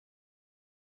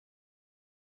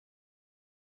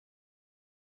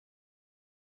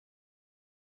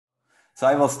So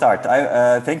I will start.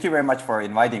 Thank you very much for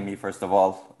inviting me, first of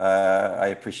all. I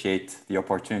appreciate the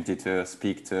opportunity to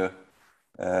speak to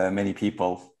many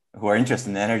people who are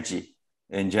interested in energy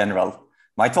in general.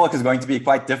 My talk is going to be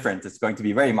quite different. It's going to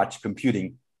be very much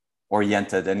computing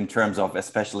oriented, and in terms of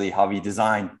especially how we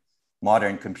design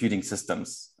modern computing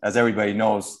systems. As everybody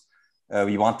knows,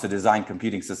 we want to design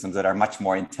computing systems that are much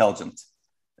more intelligent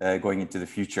going into the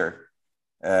future,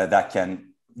 that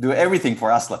can do everything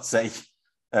for us, let's say,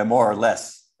 more or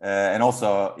less, and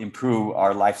also improve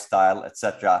our lifestyle,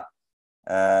 etc.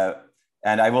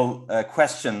 And I will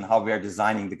question how we are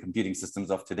designing the computing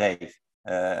systems of today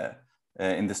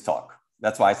in this talk.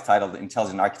 That's why it's titled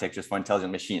Intelligent Architectures for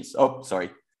Intelligent Machines. Oh, sorry.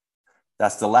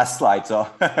 That's the last slide. So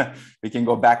we can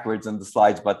go backwards in the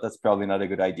slides, but that's probably not a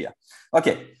good idea.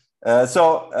 Okay.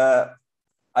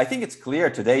 I think it's clear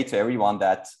today to everyone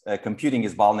that computing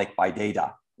is bottlenecked by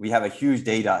data. We have a huge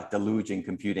data deluge in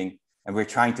computing, and we're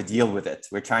trying to deal with it.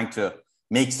 We're trying to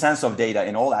make sense of data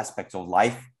in all aspects of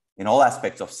life, in all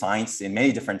aspects of science, in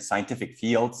many different scientific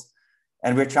fields.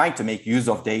 And we're trying to make use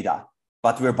of data,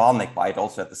 but we're bottlenecked by it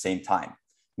also at the same time.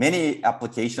 Many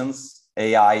applications,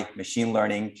 AI, machine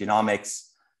learning, genomics,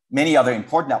 many other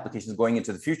important applications going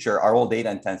into the future are all data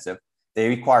intensive. They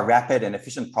require rapid and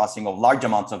efficient processing of large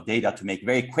amounts of data to make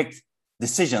very quick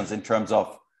decisions in terms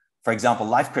of, for example,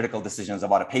 life critical decisions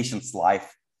about a patient's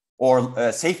life,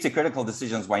 or safety critical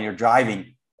decisions when you're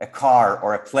driving a car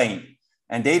or a plane.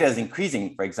 And data is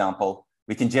increasing. For example,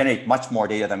 we can generate much more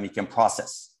data than we can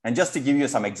process. And just to give you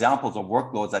some examples of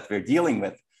workloads that we're dealing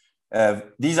with,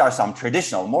 these are some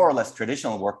traditional, more or less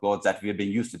traditional workloads that we've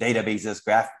been used to: databases,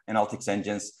 graph analytics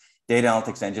engines, data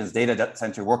analytics engines, data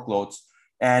center workloads.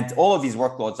 And all of these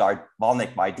workloads are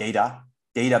bottlenecked by data.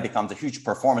 Data becomes a huge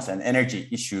performance and energy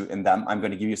issue in them. I'm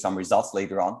going to give you some results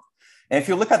later on. And if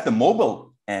you look at the mobile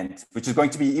end, which is going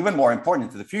to be even more important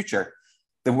into the future,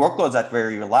 the workloads that we're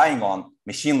relying on,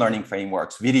 machine learning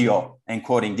frameworks, video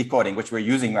encoding, decoding, which we're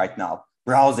using right now,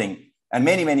 browsing, and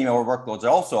many, many more workloads are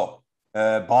also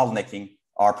bottlenecking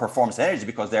our performance energy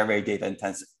because they're very data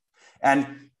intensive.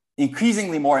 And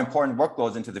increasingly more important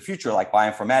workloads into the future, like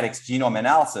bioinformatics, genome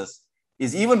analysis,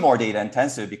 is even more data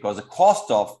intensive because the cost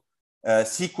of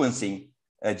sequencing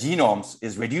genomes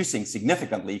is reducing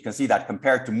significantly. You can see that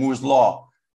compared to Moore's law,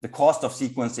 the cost of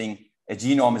sequencing a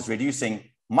genome is reducing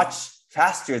much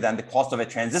faster than the cost of a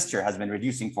transistor has been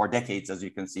reducing for decades, as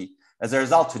you can see. As a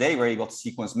result, today we're able to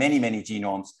sequence many, many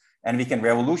genomes, and we can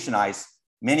revolutionize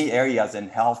many areas in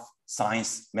health,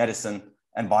 science, medicine,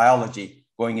 and biology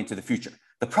going into the future.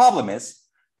 The problem is,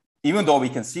 even though we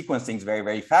can sequence things very,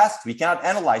 very fast, we cannot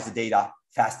analyze the data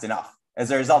fast enough.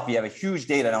 As a result, we have a huge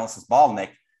data analysis bottleneck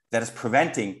that is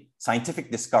preventing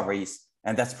scientific discoveries,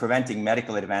 and that's preventing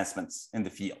medical advancements in the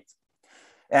field.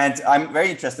 And I'm very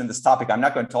interested in this topic. I'm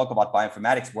not going to talk about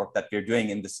bioinformatics work that we're doing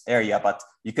in this area, but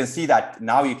you can see that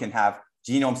now you can have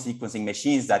genome sequencing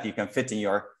machines that you can fit in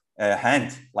your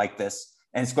hand like this.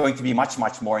 And it's going to be much,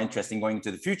 much more interesting going into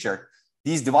the future.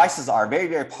 These devices are very,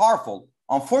 very powerful.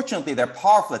 Unfortunately, they're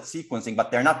powerful at sequencing,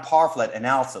 but they're not powerful at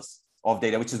analysis of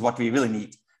data, which is what we really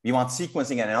need. We want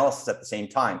sequencing and analysis at the same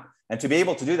time. And to be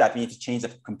able to do that, we need to change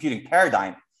the computing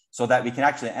paradigm so that we can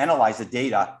actually analyze the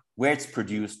data where it's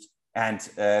produced and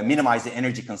minimize the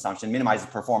energy consumption, minimize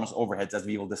the performance overheads, as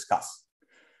we will discuss.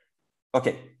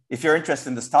 Okay, if you're interested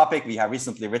in this topic, we have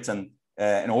recently written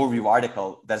an overview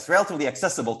article that's relatively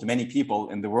accessible to many people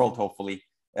in the world, hopefully,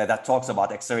 that talks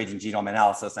about accelerating genome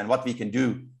analysis and what we can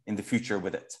do in the future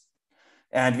with it.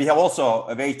 And we have also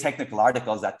a very technical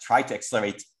articles that try to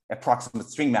accelerate approximate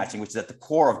string matching, which is at the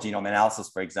core of genome analysis,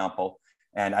 for example.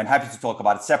 And I'm happy to talk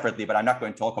about it separately, but I'm not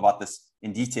going to talk about this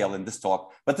in detail in this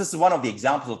talk. But this is one of the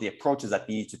examples of the approaches that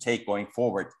we need to take going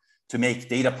forward to make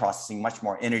data processing much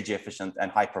more energy efficient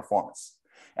and high performance.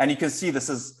 And you can see this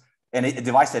is a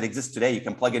device that exists today. You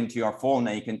can plug it into your phone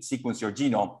and you can sequence your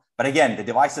genome. But again, the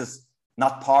device is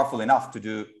not powerful enough to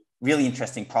do really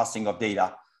interesting processing of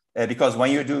data. Because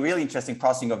when you do really interesting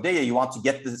processing of data, you want to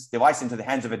get this device into the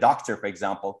hands of a doctor, for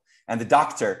example. And the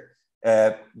doctor,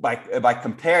 by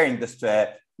comparing this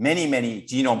to many, many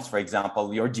genomes, for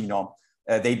example, your genome,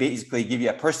 they basically give you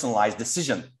a personalized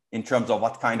decision in terms of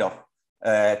what kind of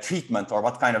treatment or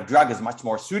what kind of drug is much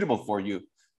more suitable for you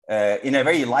in a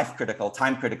very life-critical,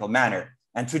 time-critical manner.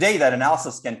 And today, that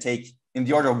analysis can take in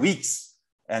the order of weeks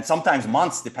and sometimes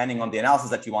months, depending on the analysis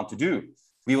that you want to do.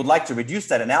 We would like to reduce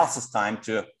that analysis time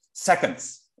to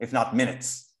seconds, if not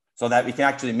minutes, so that we can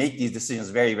actually make these decisions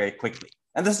very, very quickly.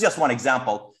 And this is just one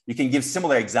example. You can give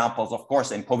similar examples, of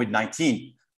course, in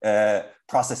COVID-19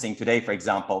 processing today, for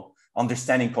example,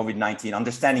 understanding COVID-19,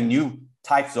 understanding new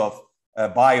types of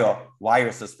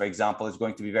bioviruses, for example, is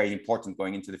going to be very important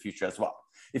going into the future as well.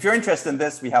 If you're interested in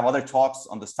this, we have other talks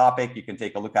on this topic. You can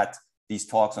take a look at these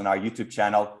talks on our YouTube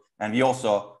channel. And we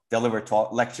also deliver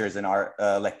lectures in our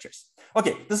lectures.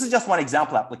 Okay, this is just one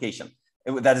example application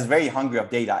that is very hungry of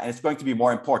data, and it's going to be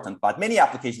more important, but many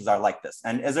applications are like this.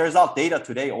 And as a result, data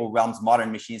today overwhelms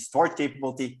modern machines' storage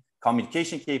capability,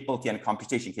 communication capability, and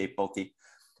computation capability.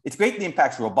 It greatly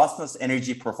impacts robustness,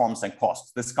 energy, performance, and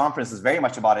cost. This conference is very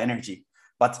much about energy,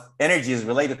 but energy is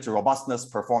related to robustness,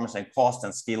 performance, and cost,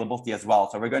 and scalability as well.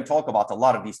 So we're going to talk about a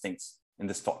lot of these things in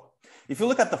this talk. If you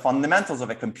look at the fundamentals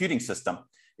of a computing system,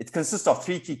 it consists of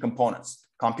three key components: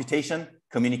 computation,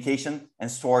 communication, and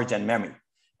storage and memory.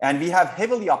 And we have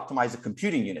heavily optimized the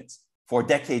computing units for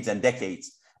decades and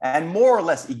decades, and more or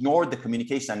less ignored the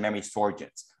communication and memory storage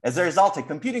units. As a result, a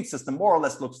computing system more or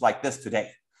less looks like this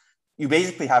today. You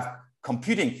basically have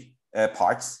computing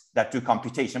parts that do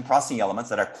computation, processing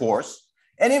elements that are cores,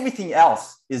 and everything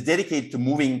else is dedicated to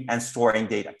moving and storing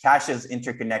data. Caches,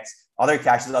 interconnects, other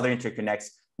caches, other interconnects,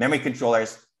 memory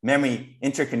controllers, memory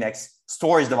interconnects,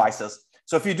 storage devices.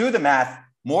 So if you do the math,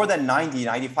 more than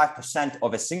 95%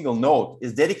 of a single node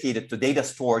is dedicated to data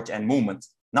storage and movement,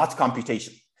 not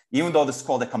computation. Even though this is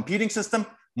called a computing system,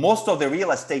 most of the real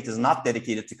estate is not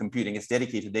dedicated to computing. It's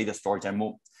dedicated to data storage and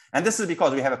movement. And this is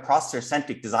because we have a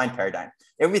processor-centric design paradigm.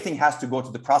 Everything has to go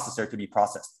to the processor to be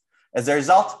processed. As a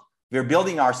result, we're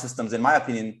building our systems, in my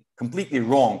opinion, completely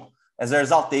wrong. As a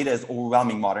result, data is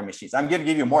overwhelming modern machines. I'm going to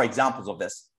give you more examples of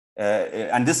this.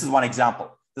 And this is one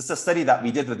example. This is a study that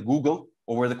we did with Google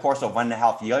over the course of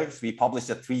 1.5 years. We published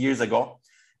it 3 years ago.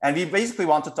 And we basically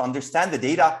wanted to understand the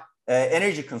data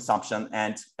energy consumption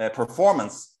and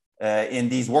performance in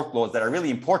these workloads that are really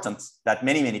important that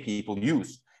many, many people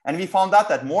use. And we found out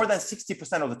that more than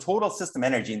 60% of the total system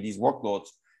energy in these workloads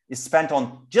is spent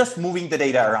on just moving the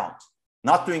data around,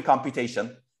 not doing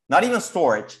computation, not even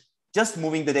storage, just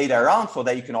moving the data around so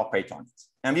that you can operate on it.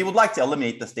 And we would like to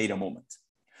eliminate this data movement.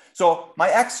 So my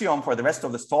axiom for the rest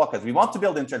of this talk is we want to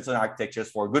build intelligent architectures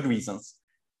for good reasons.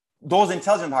 Those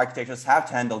intelligent architectures have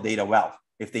to handle data well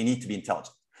if they need to be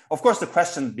intelligent. Of course, the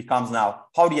question becomes now,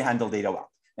 how do you handle data well?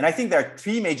 And I think there are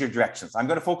three major directions. I'm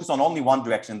going to focus on only one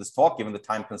direction in this talk, given the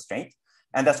time constraint.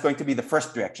 And that's going to be the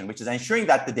first direction, which is ensuring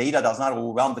that the data does not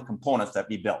overwhelm the components that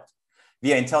we build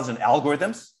via intelligent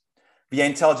algorithms, via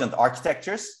intelligent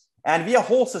architectures, and via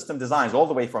whole system designs, all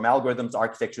the way from algorithms,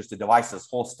 architectures to devices,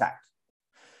 whole stack.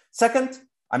 Second,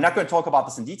 I'm not going to talk about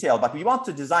this in detail, but we want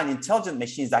to design intelligent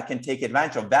machines that can take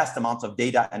advantage of vast amounts of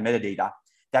data and metadata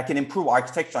that can improve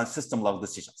architecture and system level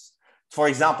decisions. For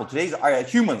example, today's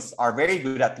humans are very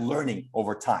good at learning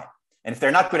over time. And if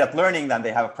they're not good at learning, then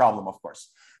they have a problem, of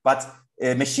course. But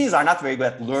machines are not very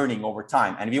good at learning over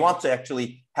time. And we want to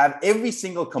actually have every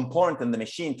single component in the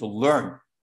machine to learn,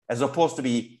 as opposed to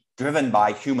be driven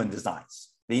by human designs.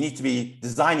 They need to be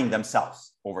designing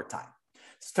themselves over time.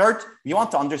 Third, we want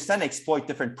to understand and exploit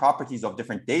different properties of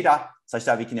different data, such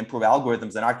that we can improve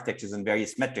algorithms and architectures in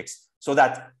various metrics, so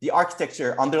that the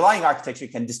underlying architecture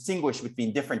can distinguish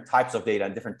between different types of data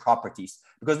and different properties,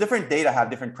 because different data have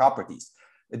different properties.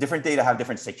 Different data have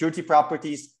different security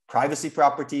properties, privacy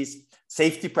properties,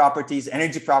 safety properties,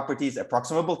 energy properties,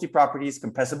 approximability properties,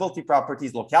 compressibility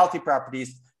properties, locality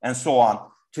properties, and so on.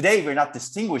 Today, we're not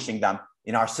distinguishing them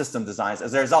in our system designs.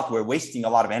 As a result, we're wasting a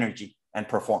lot of energy and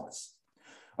performance.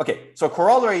 Okay, so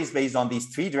corollaries based on these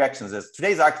three directions is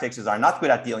today's architectures are not good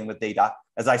at dealing with data.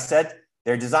 As I said,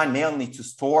 they're designed mainly to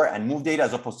store and move data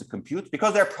as opposed to compute,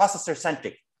 because they're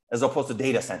processor-centric as opposed to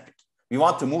data-centric. We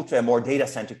want to move to a more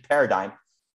data-centric paradigm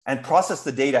and process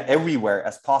the data everywhere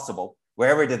as possible,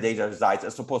 wherever the data resides,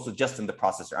 as opposed to just in the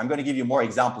processor. I'm going to give you more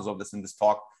examples of this in this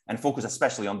talk and focus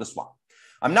especially on this one.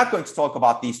 I'm not going to talk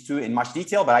about these two in much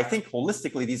detail, but I think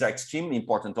holistically, these are extremely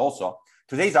important also.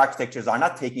 Today's architectures are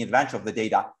not taking advantage of the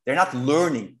data. They're not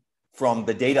learning from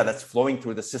the data that's flowing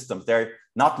through the systems. They're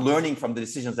not learning from the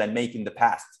decisions they make in the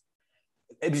past.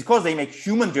 Because they make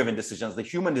human-driven decisions, the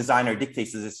human designer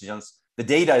dictates the decisions, the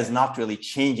data is not really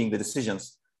changing the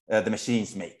decisions the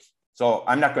machines make. So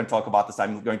I'm not going to talk about this.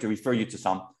 I'm going to refer you to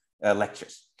some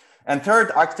lectures. And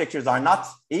third, architectures are not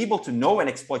able to know and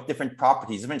exploit different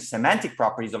properties, different semantic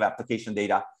properties of application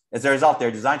data. As a result,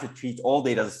 they're designed to treat all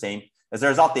data the same. As a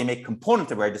result, they make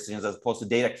component-aware decisions as opposed to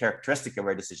data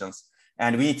characteristic-aware decisions.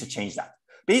 And we need to change that.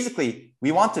 Basically,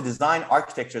 we want to design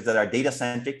architectures that are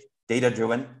data-centric,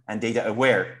 data-driven, and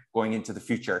data-aware going into the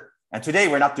future. And today,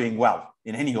 we're not doing well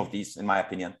in any of these, in my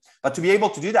opinion. But to be able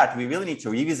to do that, we really need to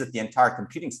revisit the entire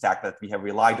computing stack that we have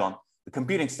relied on. The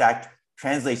computing stack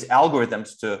translates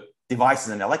algorithms to devices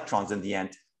and electrons in the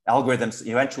end. Algorithms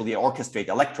eventually orchestrate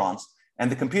electrons.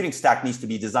 And the computing stack needs to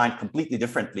be designed completely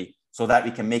differently so that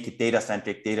we can make it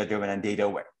data-centric, data-driven, and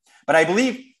data-aware. But I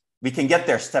believe we can get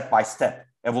there step by step,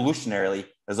 evolutionarily,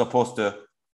 as opposed to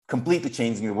completely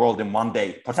changing the world in one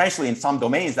day. Potentially in some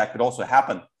domains that could also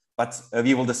happen, but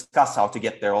we will discuss how to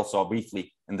get there also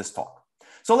briefly in this talk.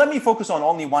 So let me focus on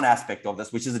only one aspect of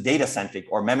this, which is the data-centric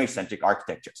or memory-centric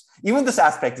architectures. Even this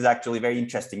aspect is actually very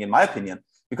interesting in my opinion,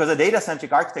 because a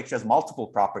data-centric architecture has multiple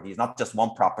properties, not just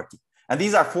one property. And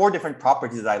these are 4 different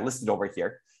properties that I listed over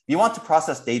here. We want to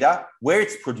process data where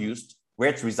it's produced, where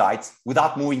it resides,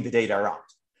 without moving the data around.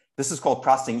 This is called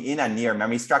processing in and near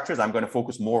memory structures. I'm going to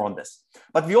focus more on this.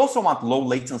 But we also want low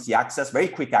latency access, very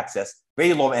quick access,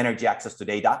 very low energy access to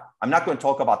data. I'm not going to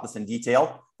talk about this in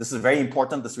detail. This is very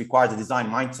important. This requires a design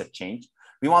mindset change.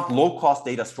 We want low cost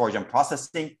data storage and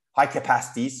processing, high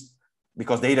capacities,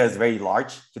 because data is very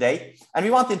large today. And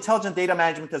we want intelligent data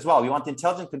management as well. We want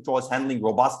intelligent controls handling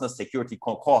robustness, security,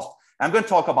 cost. I'm going to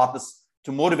talk about this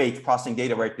to motivate processing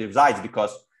data where it resides,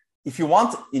 because if you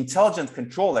want intelligent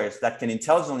controllers that can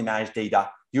intelligently manage data,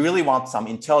 you really want some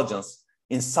intelligence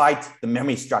inside the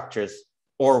memory structures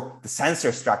or the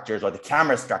sensor structures or the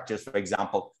camera structures, for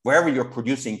example, wherever you're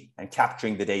producing and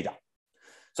capturing the data.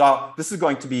 So this is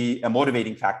going to be a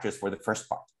motivating factors for the first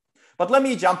part. But let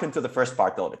me jump into the first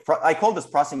part a little bit. I call this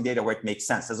processing data where it makes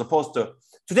sense, as opposed to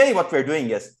today, what we're doing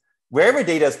is wherever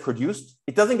data is produced,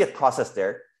 it doesn't get processed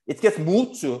there. It gets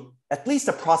moved to at least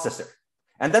a processor.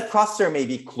 And that processor may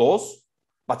be close,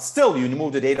 but still you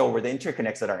move the data over the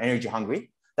interconnects that are energy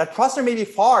hungry. That processor may be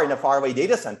far in a faraway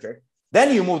data center.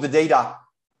 Then you move the data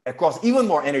across even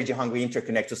more energy hungry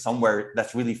interconnect to somewhere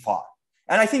that's really far.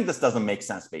 And I think this doesn't make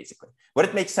sense, basically. What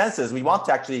it makes sense is we want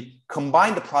to actually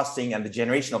combine the processing and the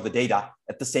generation of the data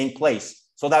at the same place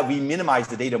so that we minimize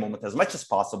the data movement as much as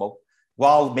possible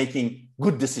while making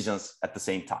good decisions at the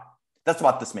same time. That's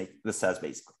what this says,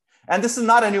 basically. And this is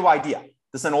not a new idea.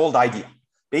 This is an old idea.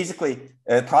 Basically,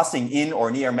 processing in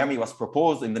or near memory was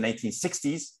proposed in the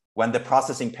 1960s when the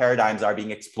processing paradigms are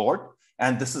being explored.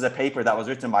 And this is a paper that was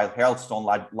written by Harold Stone,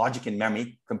 Logic in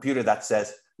Memory, computer that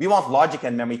says, we want logic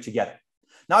and memory together.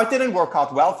 Now, it didn't work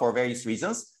out well for various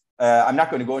reasons. I'm not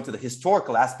going to go into the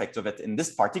historical aspects of it in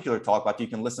this particular talk, but you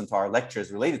can listen to our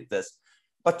lectures related to this.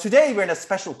 But today, we're in a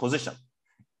special position.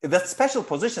 That special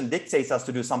position dictates us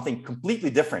to do something completely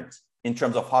different in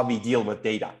terms of how we deal with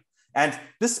data. And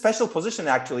this special position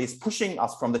actually is pushing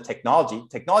us from the technology.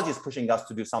 Technology is pushing us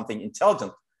to do something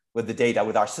intelligent with the data,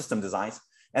 with our system designs.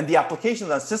 And the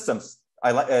applications and systems,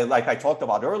 like I talked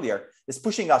about earlier, is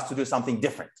pushing us to do something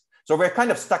different. So we're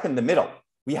kind of stuck in the middle.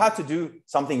 We have to do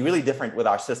something really different with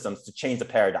our systems to change the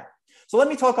paradigm. So let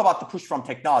me talk about the push from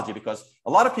technology, because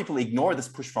a lot of people ignore this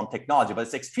push from technology, but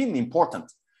it's extremely important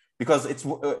because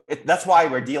that's why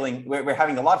we're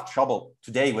having a lot of trouble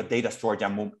today with data storage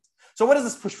and movement. So what is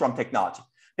this push from technology?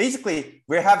 Basically,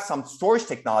 we have some storage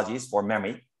technologies for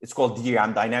memory. It's called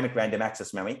DRAM, dynamic random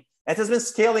access memory. And it has been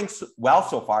scaling well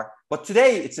so far, but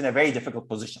today it's in a very difficult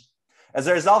position. As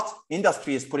a result,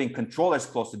 industry is putting controllers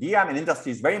close to DRAM, and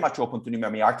industry is very much open to new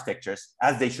memory architectures,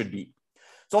 as they should be.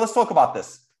 So let's talk about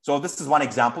this. So this is one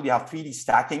example. You have 3D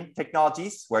stacking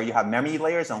technologies where you have memory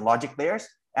layers and logic layers,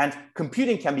 and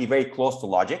computing can be very close to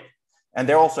logic. And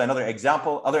there are also other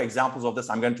examples of this.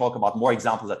 I'm going to talk about more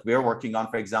examples that we're working on,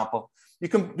 for example. You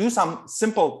can do some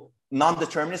simple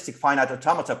non-deterministic finite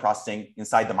automata processing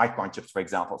inside the micron chips, for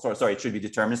example. Sorry, it should be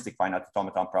deterministic finite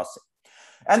automaton processing.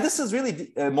 And this is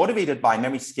really motivated by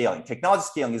memory scaling. Technology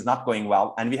scaling is not going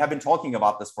well. And we have been talking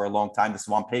about this for a long time. This is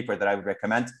one paper that I would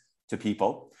recommend to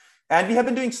people. And we have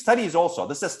been doing studies also.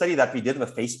 This is a study that we did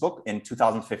with Facebook in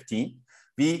 2015.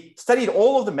 We studied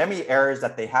all of the memory errors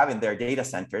that they have in their data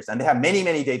centers. And they have many,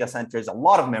 many data centers, a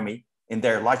lot of memory in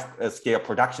their large scale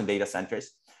production data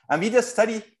centers. And we did a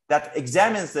study that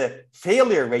examines the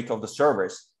failure rate of the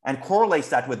servers and correlates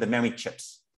that with the memory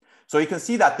chips. So you can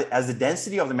see that as the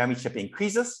density of the memory chip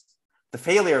increases, the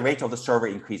failure rate of the server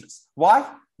increases. Why?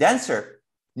 Denser,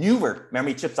 newer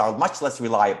memory chips are much less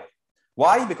reliable.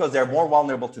 Why? Because they're more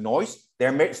vulnerable to noise.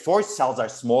 Their storage cells are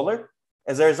smaller.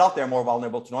 As a result, they're more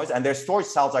vulnerable to noise, and their storage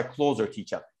cells are closer to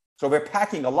each other. So we're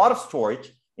packing a lot of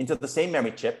storage into the same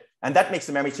memory chip, and that makes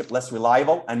the memory chip less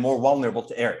reliable and more vulnerable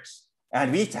to errors.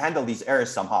 And we need to handle these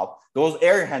errors somehow. Those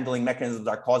error handling mechanisms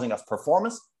are causing us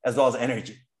performance as well as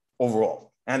energy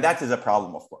overall. And that is a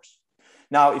problem, of course.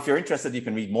 Now, if you're interested, you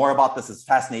can read more about this. It's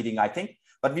fascinating, I think.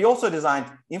 But we also designed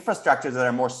infrastructures that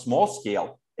are more small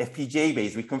scale,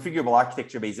 FPGA-based, reconfigurable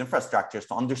architecture-based infrastructures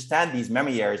to understand these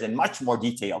memory errors in much more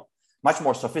detail, much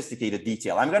more sophisticated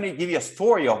detail. I'm going to give you a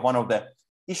story of one of the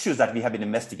issues that we have been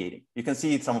investigating. You can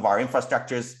see some of our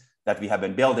infrastructures that we have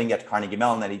been building at Carnegie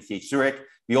Mellon and ETH Zurich.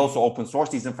 We also open source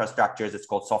these infrastructures. It's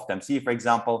called SoftMC, for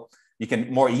example. You can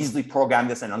more easily program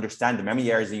this and understand the memory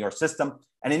errors in your system.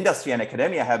 And industry and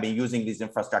academia have been using these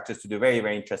infrastructures to do very,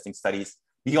 very interesting studies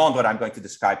beyond what I'm going to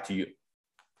describe to you.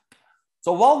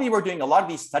 So while we were doing a lot of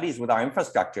these studies with our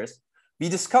infrastructures, we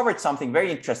discovered something very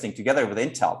interesting together with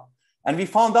Intel. And we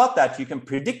found out that you can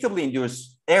predictably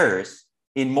induce errors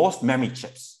in most memory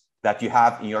chips that you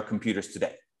have in your computers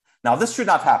today. Now, this should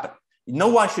not happen. No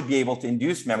one should be able to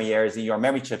induce memory errors in your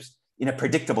memory chips in a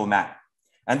predictable manner.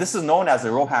 And this is known as the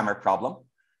RowHammer problem.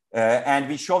 And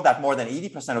we showed that more than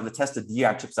 80% of the tested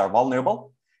DRAM chips are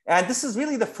vulnerable. And this is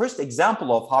really the first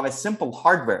example of how a simple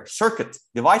hardware, circuit,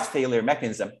 device failure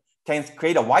mechanism can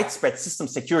create a widespread system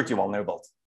security vulnerability.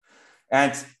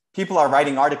 And people are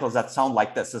writing articles that sound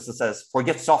like this. This says,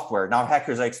 forget software, now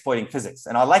hackers are exploiting physics.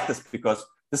 And I like this because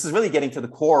this is really getting to the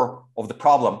core of the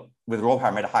problem with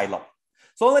RowHammer at a high level.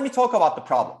 So let me talk about the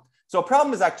problem. So a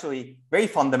problem is actually very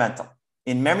fundamental.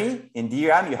 In memory, in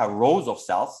DRAM, you have rows of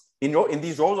cells. In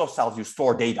these rows of cells, you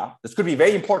store data. This could be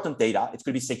very important data. It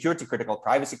could be security critical,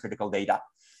 privacy critical data.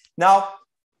 Now,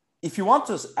 if you want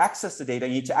to access the data,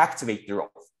 you need to activate the row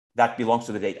that belongs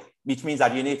to the data, which means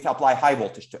that you need to apply high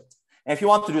voltage to it. And if you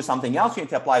want to do something else, you need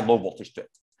to apply low voltage to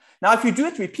it. Now, if you do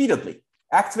it repeatedly,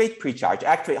 activate precharge,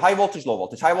 activate high voltage, low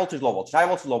voltage, high voltage, low voltage, high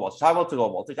voltage, low voltage, high voltage, low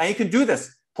voltage, and you can do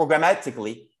this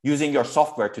programmatically using your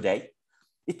software today.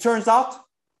 It turns out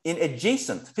in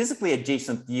adjacent, physically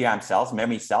adjacent DRAM cells,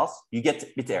 memory cells, you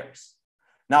get bit errors.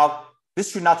 Now, this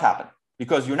should not happen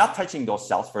because you're not touching those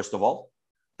cells, first of all.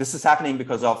 This is happening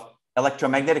because of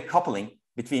electromagnetic coupling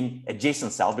between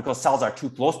adjacent cells because cells are too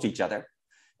close to each other.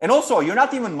 And also, you're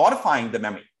not even modifying the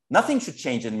memory. Nothing should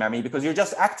change in memory because you're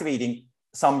just activating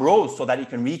some rows so that you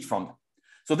can read from them.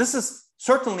 So this is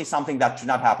certainly something that should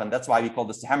not happen. That's why we call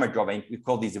this the hammer drawing. We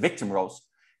call these the victim rows.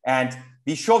 And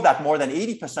we show that more than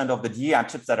 80% of the DRAM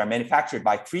chips that are manufactured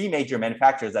by 3 major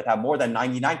manufacturers that have more than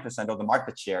 99% of the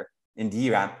market share in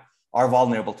DRAM are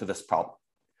vulnerable to this problem.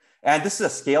 And this is a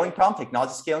scaling problem,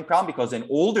 technology scaling problem, because in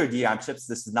older DRAM chips,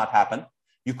 this did not happen.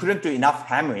 You couldn't do enough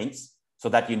hammerings so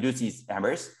that you induce these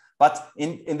hammers. But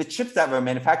in the chips that were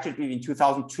manufactured between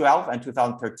 2012 and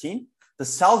 2013, the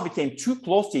cells became too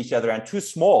close to each other and too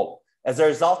small. As a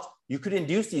result, you could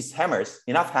induce these hammers,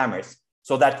 enough hammers,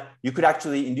 so that you could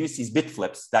actually induce these bit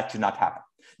flips that should not happen.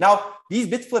 Now, these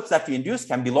bit flips that you induce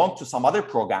can belong to some other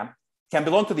program, can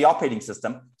belong to the operating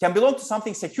system, can belong to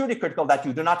something security critical that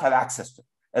you do not have access to.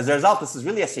 As a result, this is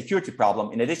really a security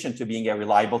problem in addition to being a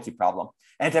reliability problem.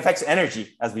 And it affects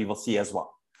energy, as we will see as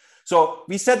well. So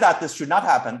we said that this should not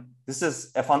happen. This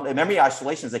is a memory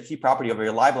isolation is a key property of a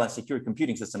reliable and secure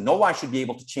computing system. No one should be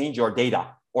able to change your data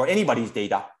or anybody's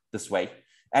data this way.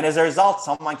 And as a result,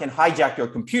 someone can hijack your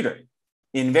computer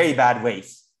in very bad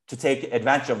ways to take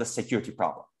advantage of the security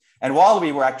problem. And while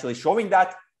we were actually showing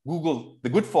that, Google, the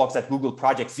good folks at Google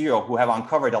Project Zero, who have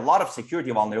uncovered a lot of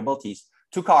security vulnerabilities,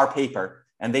 took our paper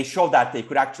and they showed that they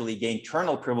could actually gain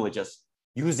kernel privileges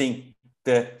using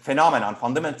the phenomenon,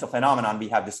 fundamental phenomenon we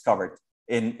have discovered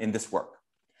in this work.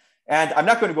 And I'm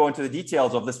not going to go into the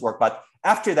details of this work, but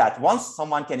after that, once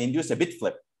someone can induce a bit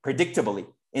flip predictably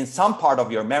in some part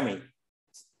of your memory,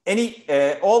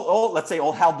 let's say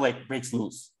all hell breaks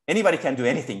loose. Anybody can do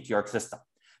anything to your system.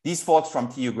 These folks from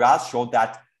TU Graz showed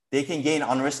that they can gain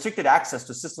unrestricted access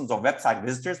to systems of website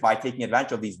visitors by taking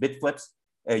advantage of these bit flips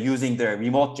using the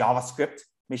remote JavaScript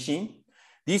machine.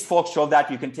 These folks show that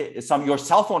you can take your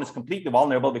cell phone is completely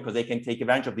vulnerable because they can take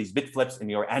advantage of these bit flips in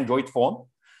your Android phone.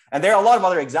 And there are a lot of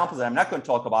other examples that I'm not going to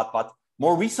talk about, but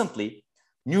more recently,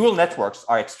 neural networks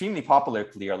are extremely popular,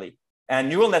 clearly. And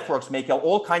neural networks make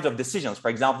all kinds of decisions, for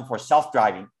example, for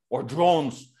self-driving or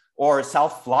drones or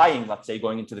self-flying, let's say,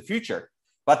 going into the future.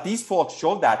 But these folks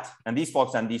showed that, and these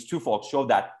folks and these two folks showed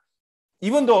that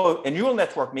even though a neural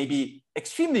network may be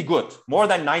extremely good, more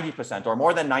than 90% or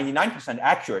more than 99%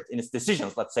 accurate in its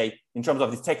decisions, let's say, in terms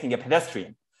of detecting a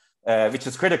pedestrian, which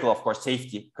is critical, of course,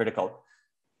 safety critical,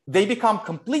 they become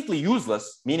completely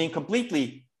useless, meaning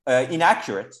completely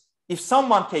inaccurate, if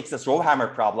someone takes this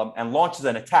RowHammer problem and launches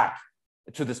an attack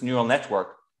to this neural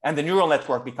network, and the neural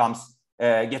network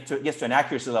gets to an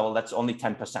accuracy level that's only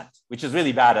 10%, which is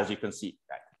really bad, as you can see.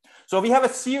 Right? So we have a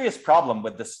serious problem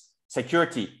with this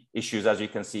security issues, as you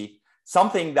can see,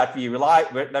 something that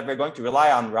we're going to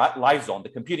rely on lives on, the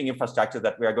computing infrastructure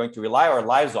that we are going to rely our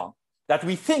lives on, that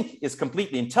we think is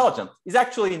completely intelligent, is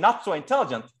actually not so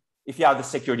intelligent if you have the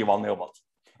security vulnerability.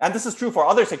 And this is true for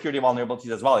other security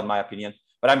vulnerabilities as well, in my opinion,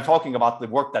 but I'm talking about the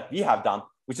work that we have done,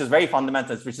 which is very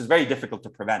fundamental, which is very difficult to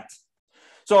prevent.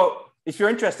 So if you're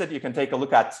interested, you can take a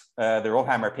look at the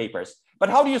RowHammer papers. But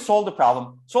how do you solve the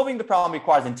problem? Solving the problem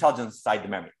requires intelligence inside the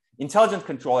memory. intelligent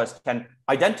controllers can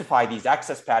identify these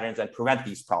access patterns and prevent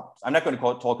these problems. I'm not going to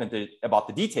talk about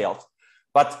the details,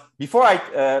 but before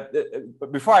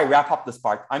I wrap up this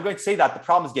part, I'm going to say that the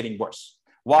problem is getting worse.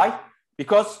 Why?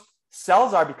 Because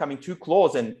cells are becoming too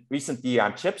close in recent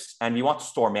DRAM chips, and we want to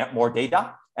store more data,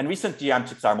 and recent DRAM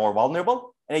chips are more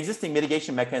vulnerable, and existing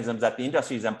mitigation mechanisms that the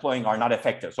industry is employing are not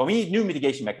effective. So we need new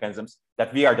mitigation mechanisms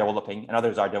that we are developing and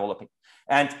others are developing.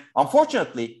 And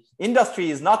unfortunately,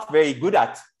 industry is not very good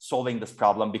at solving this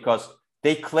problem because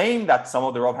they claim that some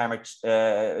of the RowHammer,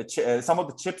 some of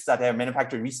the chips that are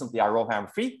manufactured recently are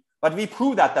RowHammer free, but we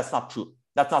prove that that's not true.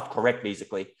 That's not correct,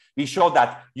 basically. We show that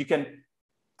you can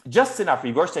just enough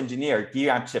reverse engineer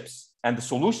DRAM chips and the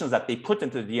solutions that they put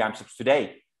into the DRAM chips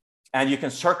today, and you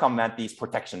can circumvent these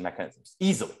protection mechanisms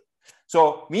easily.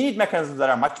 So we need mechanisms that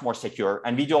are much more secure,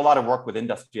 and we do a lot of work with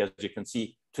industry, as you can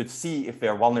see, to see if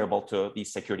they're vulnerable to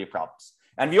these security problems.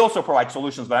 And we also provide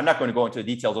solutions, but I'm not going to go into the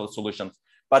details of the solutions,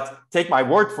 but take my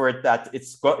word for it that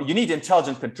you need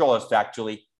intelligent controllers to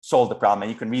actually solve the problem,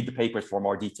 and you can read the papers for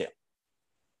more detail.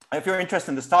 If you're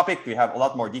interested in this topic, we have a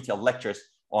lot more detailed lectures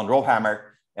on RowHammer,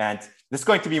 and this is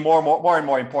going to be more and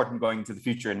more important going into the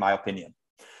future, in my opinion.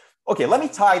 Okay, let me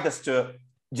tie this to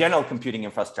general computing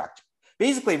infrastructure.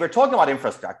 Basically, we're talking about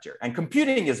infrastructure, and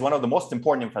computing is one of the most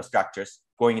important infrastructures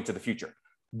going into the future.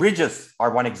 Bridges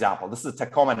are one example. This is the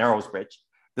Tacoma Narrows Bridge.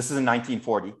 This is in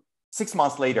 1940. 6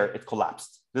 months later, it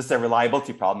collapsed. This is a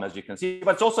reliability problem, as you can see,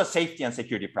 but it's also a safety and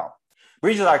security problem.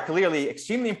 Bridges are clearly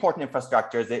extremely important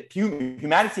infrastructures.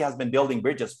 Humanity has been building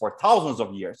bridges for thousands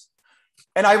of years.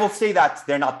 And I will say that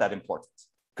they're not that important.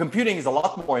 Computing is a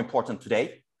lot more important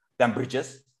today than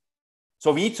bridges.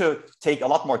 So we need to take a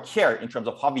lot more care in terms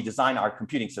of how we design our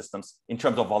computing systems in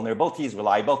terms of vulnerabilities,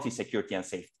 reliability, security, and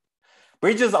safety.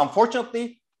 Bridges,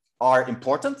 unfortunately, are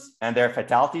important, and there are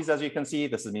fatalities, as you can see.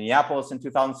 This is Minneapolis in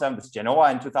 2007, this is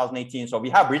Genoa in 2018. So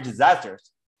we have bridge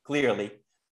disasters, clearly,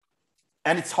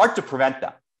 and it's hard to prevent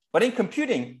them. But in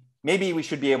computing, maybe we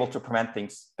should be able to prevent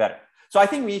things better. So I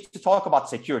think we need to talk about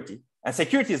security, and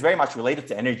security is very much related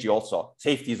to energy also.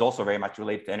 Safety is also very much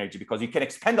related to energy because you can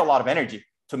expend a lot of energy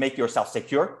to make yourself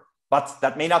secure, but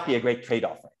that may not be a great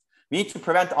trade-off. Right? We need to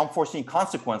prevent unforeseen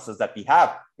consequences that we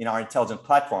have in our intelligent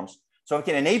platforms, so we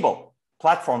can enable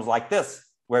platforms like this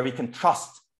where we can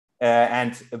trust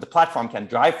and the platform can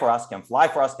drive for us, can fly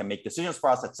for us, can make decisions for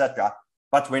us, etc.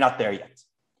 But we're not there yet.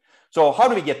 So how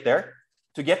do we get there?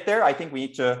 To get there, I think we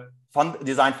need to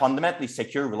design fundamentally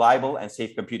secure, reliable, and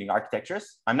safe computing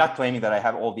architectures. I'm not claiming that I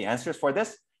have all the answers for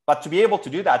this, but to be able to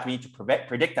do that, we need to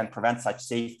predict and prevent such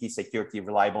safety, security,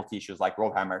 reliability issues like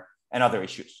RowHammer and other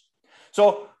issues.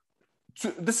 So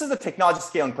this is the technology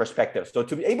scaling perspective. So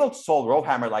to be able to solve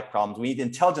RowHammer-like problems, we need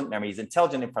intelligent memories,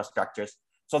 intelligent infrastructures,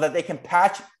 so that they can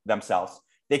patch themselves.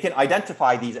 They can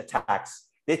identify these attacks.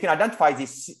 They can identify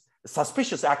these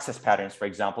suspicious access patterns, for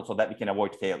example, so that we can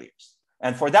avoid failures.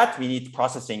 And for that, we need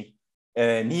processing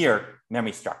near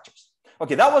memory structures.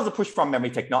 Okay, that was the push from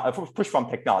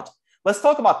technology. Let's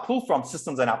talk about pull from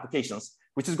systems and applications,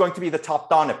 which is going to be the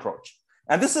top-down approach.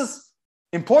 And this is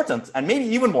important and maybe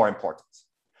even more important.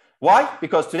 Why?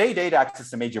 Because today data access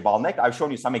is a major bottleneck. I've shown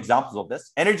you some examples of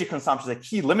this. Energy consumption is a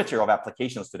key limiter of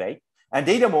applications today. And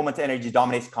data movement energy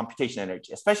dominates computation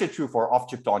energy, especially true for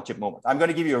off-chip to on-chip movement. I'm going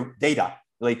to give you data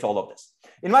related to all of this.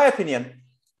 In my opinion,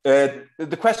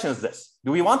 the question is this: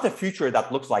 do we want a future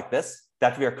that looks like this,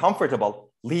 that we are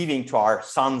comfortable leaving to our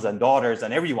sons and daughters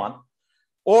and everyone?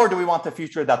 Or do we want a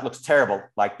future that looks terrible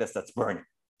like this, that's burning?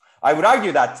 I would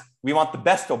argue that we want the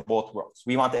best of both worlds.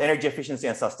 We want energy efficiency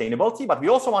and sustainability, but we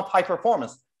also want high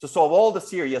performance to solve all the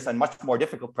serious and much more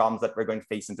difficult problems that we're going to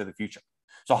face into the future.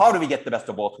 So how do we get the best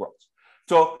of both worlds?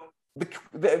 So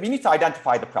we need to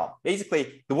identify the problem.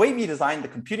 Basically, the way we design the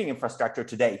computing infrastructure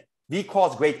today, we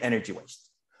cause great energy waste.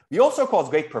 We also cause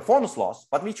great performance loss,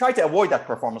 but we try to avoid that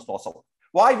performance loss.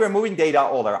 Why? We're moving data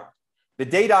all around. The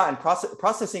data and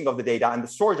processing of the data and the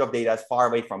storage of data is far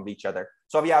away from each other.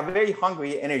 So we have very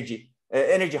hungry energy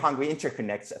hungry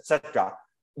interconnects, etc.,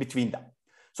 between them.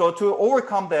 So to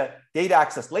overcome the data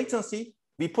access latency,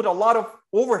 we put a lot of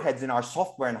overheads in our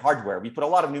software and hardware. We put a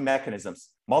lot of new mechanisms,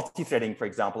 multi-threading, for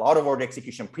example, out-of-order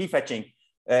execution, prefetching,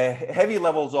 heavy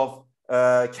levels of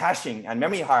caching and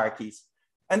memory hierarchies,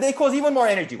 and they cause even more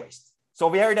energy waste. So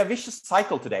we are in a vicious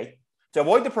cycle today. To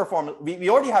avoid the performance, we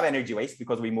already have energy waste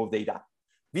because we move data.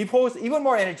 We pose even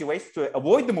more energy waste to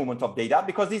avoid the movement of data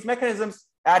because these mechanisms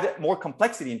add more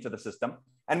complexity into the system.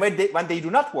 And when they do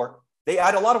not work, they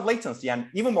add a lot of latency and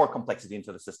even more complexity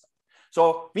into the system.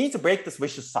 So we need to break this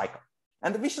vicious cycle.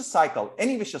 And the vicious cycle,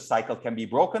 any vicious cycle, can be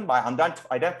broken by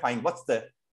identifying what's the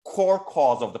core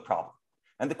cause of the problem.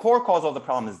 And the core cause of the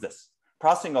problem is this: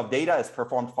 processing of data is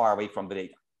performed far away from the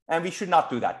data. And we should not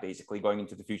do that, basically, going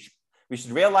into the future. We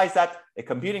should realize that a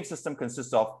computing system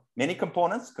consists of many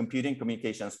components: computing,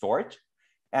 communication, and storage.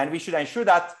 And we should ensure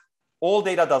that all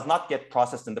data does not get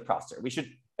processed in the processor. We should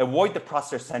avoid the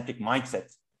processor-centric mindset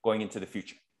going into the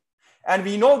future. And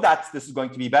we know that this is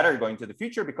going to be better going into the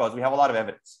future because we have a lot of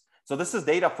evidence. So this is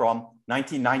data from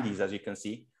 1990s, as you can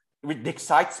see. Dick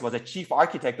Sykes was a chief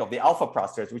architect of the alpha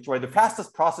processors, which were the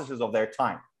fastest processors of their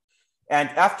time. And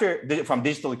from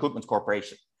Digital Equipment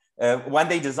Corporation, when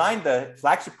they designed the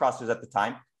flagship processors at the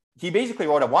time, he basically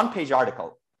wrote a one-page article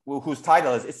whose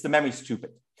title is "It's the Memory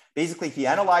Stupid." Basically, he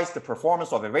analyzed the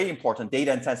performance of a very important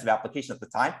data-intensive application at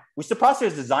the time, which the processor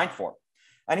is designed for.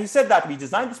 And he said that we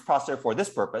designed this processor for this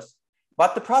purpose,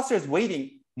 but the processor is waiting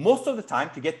most of the time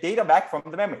to get data back from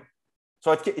the memory. So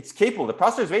it's capable. The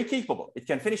processor is very capable. It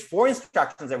can finish 4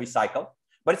 instructions every cycle,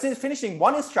 but it's finishing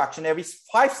 1 instruction every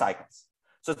 5 cycles.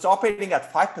 So it's operating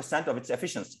at 5% of its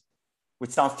efficiency,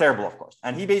 which sounds terrible, of course.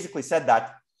 And he basically said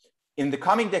that in the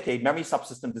coming decade, memory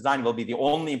subsystem design will be the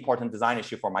only important design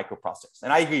issue for microprocessors.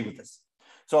 And I agree with this.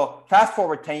 So fast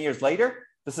forward 10 years later,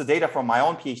 this is data from my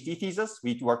own PhD thesis.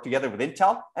 We worked together with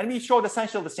Intel, and we showed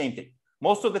essentially the same thing.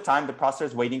 Most of the time, the processor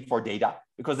is waiting for data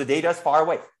because the data is far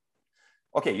away.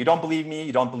 Okay, you don't believe me,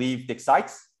 you don't believe Dick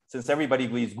Sykes. Since everybody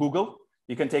believes Google,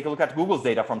 you can take a look at Google's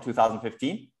data from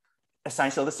 2015.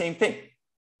 Essentially the same thing.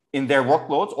 In their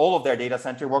workloads, all of their data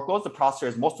center workloads, the processor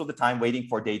is most of the time waiting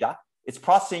for data. It's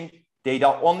processing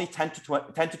data only 10 to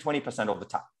 20% of the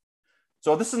time.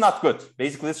 So this is not good.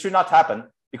 Basically, this should not happen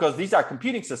because these are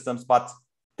computing systems, but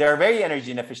they're very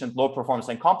energy inefficient, low performance,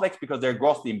 and complex because they're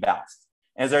grossly imbalanced.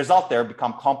 And as a result, they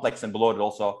become complex and bloated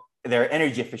also. Their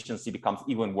energy efficiency becomes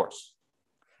even worse.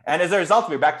 And as a result,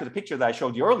 we're back to the picture that I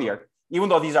showed you earlier. Even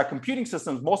though these are computing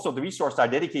systems, most of the resources are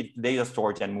dedicated to data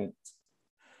storage and movement.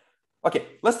 Okay,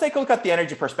 let's take a look at the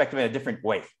energy perspective in a different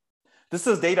way. This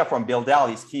is data from Bill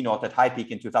Daly's keynote at High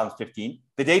Peak in 2015.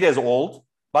 The data is old,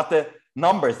 but the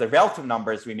numbers, the relative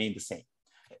numbers remain the same.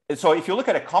 And so if you look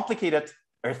at a complicated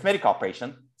arithmetic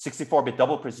operation, 64-bit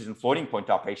double precision floating point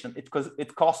operation,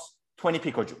 it costs 20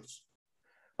 picojoules.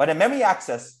 But a memory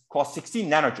access costs 16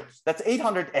 nanojoules. That's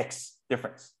 800x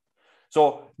difference.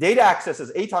 So data access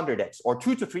is 800x, or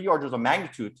 2 to 3 orders of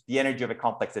magnitude, the energy of a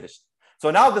complex addition.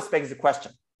 So now this begs the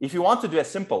question. If you want to do a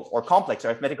simple or complex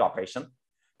arithmetic operation,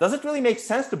 does it really make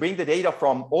sense to bring the data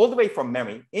from all the way from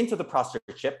memory into the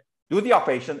processor chip, do the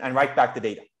operation, and write back the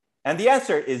data? And the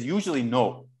answer is usually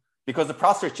no, because the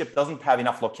processor chip doesn't have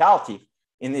enough locality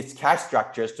in its cache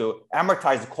structures to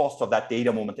amortize the cost of that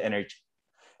data moment energy.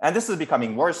 And this is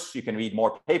becoming worse. You can read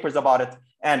more papers about it.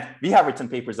 And we have written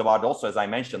papers about it also, as I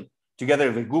mentioned.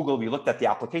 Together with Google, we looked at the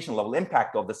application level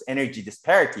impact of this energy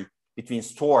disparity between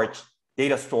storage,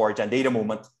 data storage, and data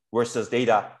movement versus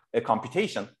data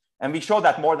computation. And we show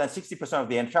that more than 60% of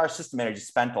the entire system energy is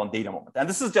spent on data movement. And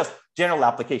this is just general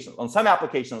applications. On some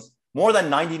applications, more than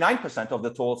 99% of the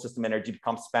total system energy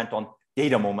becomes spent on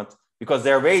data movement because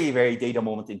they're very, very data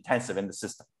movement intensive in the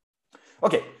system.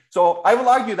 Okay, so I will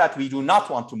argue that we do not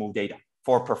want to move data.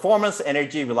 For performance,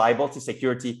 energy, reliability,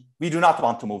 security, we do not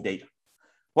want to move data.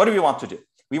 What do we want to do?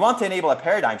 We want to enable a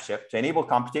paradigm shift to enable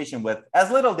computation with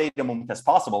as little data movement as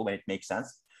possible when it makes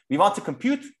sense. We want to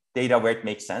compute data where it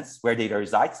makes sense, where data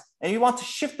resides. And we want to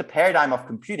shift the paradigm of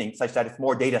computing such that it's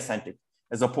more data-centric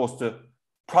as opposed to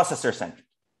processor-centric.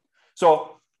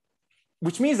 So,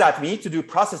 which means that we need to do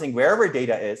processing wherever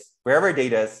data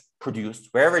is produced,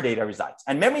 wherever data resides.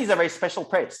 And memory is a very special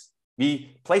place.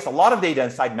 We place a lot of data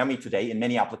inside memory today in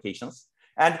many applications.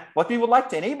 And what we would like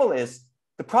to enable is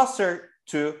the processor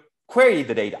to query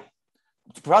the data.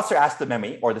 The processor asks the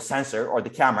memory or the sensor or the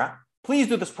camera, please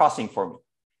do this processing for me.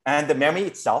 And the memory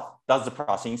itself does the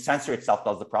processing, sensor itself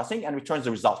does the processing and returns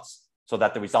the results so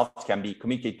that the results can be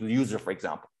communicated to the user, for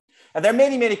example. And there are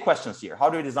many, many questions here. How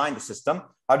do we design the system?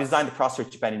 How do we design the processor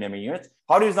chip and memory units?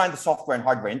 How do we design the software and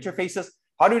hardware interfaces?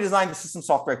 How do we design the system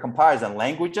software compilers and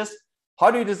languages?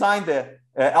 How do we design the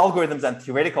algorithms and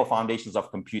theoretical foundations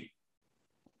of computing?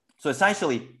 So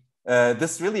essentially,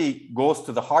 this really goes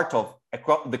to the heart of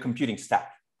the computing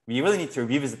stack. We really need to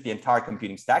revisit the entire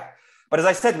computing stack. But as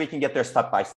I said, we can get there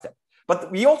step by step. But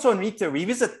we also need to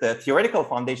revisit the theoretical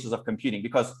foundations of computing,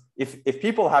 because if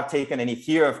people have taken any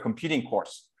theory of computing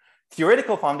course,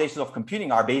 theoretical foundations of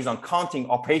computing are based on counting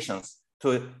operations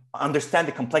to understand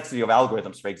the complexity of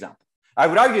algorithms, for example. I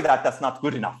would argue that that's not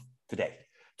good enough today.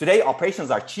 Today,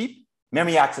 operations are cheap,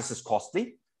 memory access is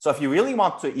costly. So if you really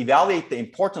want to evaluate the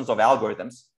importance of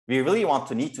algorithms, we really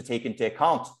need to take into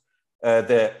account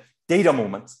the data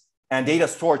movements and data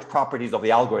storage properties of the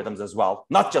algorithms as well,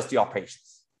 not just the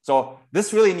operations. So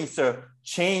this really needs to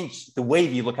change the way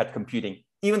we look at computing.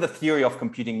 Even the theory of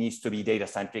computing needs to be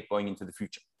data-centric going into the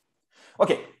future.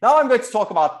 Okay, now I'm going to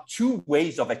talk about 2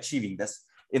 ways of achieving this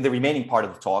in the remaining part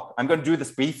of the talk. I'm going to do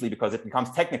this briefly because it becomes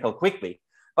technical quickly,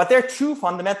 but there are 2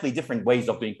 fundamentally different ways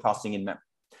of doing processing in memory.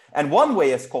 And one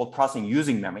way is called processing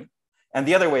using memory, and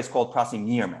the other way is called processing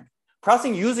near memory.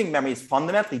 Processing using memory is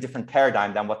fundamentally different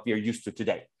paradigm than what we are used to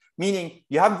today, meaning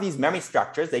you have these memory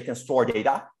structures, they can store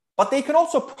data, but they can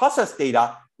also process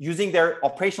data using their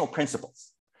operational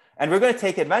principles. And we're going to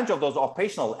take advantage of those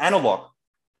operational analog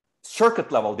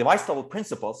circuit level, device level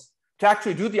principles to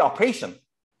actually do the operation,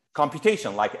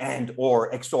 computation like AND,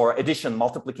 OR, XOR, addition,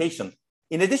 multiplication,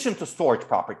 in addition to storage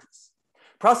properties.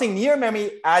 Processing near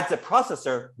memory adds a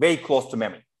processor very close to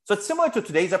memory. So it's similar to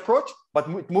today's approach, but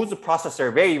it moves the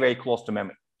processor very, very close to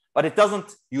memory. But it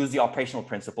doesn't use the operational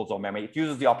principles of memory. It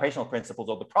uses the operational principles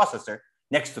of the processor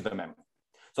next to the memory.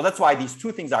 So that's why these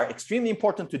 2 things are extremely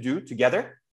important to do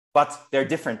together, but they're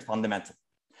different fundamentally.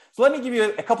 So let me give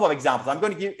you a couple of examples. I'm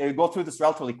going to go through this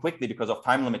relatively quickly because of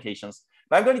time limitations,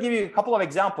 but I'm going to give you a couple of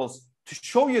examples to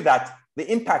show you that the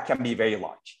impact can be very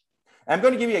large. I'm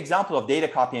going to give you an example of data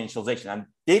copy initialization. And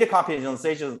data copy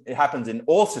initialization, it happens in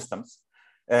all systems.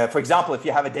 For example, if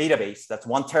you have a database that's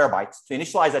 1 terabyte, to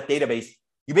initialize that database,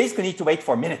 you basically need to wait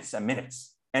for minutes and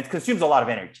minutes, and it consumes a lot of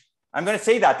energy. I'm going to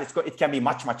say that it can be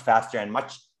much, much faster and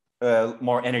much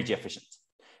more energy efficient.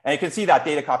 And you can see that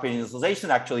data copy initialization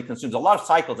actually consumes a lot of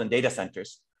cycles in data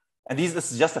centers. And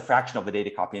this is just a fraction of the data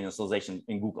copy initialization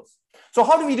in Google's. So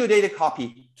how do we do data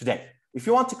copy today? If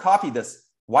you want to copy this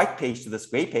white page to this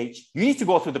gray page, you need to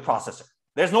go through the processor.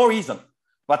 There's no reason.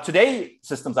 But today,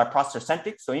 systems are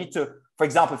processor-centric. So you need to, for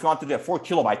example, if you want to do a 4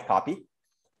 kilobyte copy,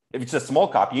 if it's a small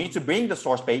copy, you need to bring the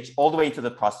source page all the way into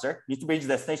the processor. You need to bring the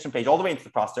destination page all the way into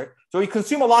the processor. So you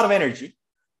consume a lot of energy.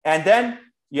 And then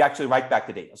you actually write back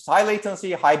the data. So high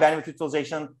latency, high bandwidth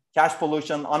utilization, cache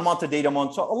pollution, unwanted data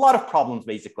mode. So a lot of problems,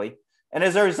 basically. And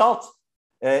as a result,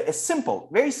 a simple,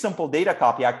 very simple data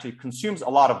copy actually consumes a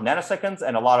lot of nanoseconds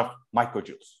and a lot of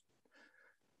microjoules.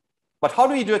 But how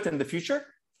do we do it in the future?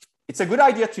 It's a good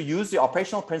idea to use the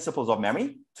operational principles of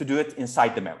memory to do it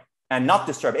inside the memory and not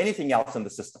disturb anything else in the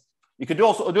system. You could do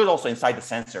it also inside the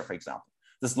sensor, for example.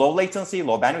 This low latency,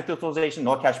 low bandwidth utilization,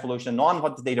 no cache pollution, no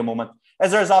unwanted data movement.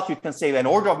 As a result, you can save an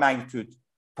order of magnitude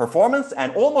performance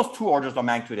and almost 2 orders of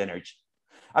magnitude energy.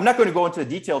 I'm not going to go into the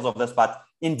details of this, but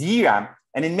in DRAM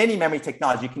and in many memory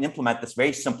technologies, you can implement this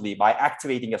very simply by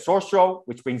activating a source row,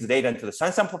 which brings the data into the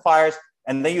sense amplifiers,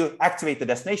 and then you activate the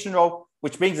destination row,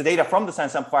 which brings the data from the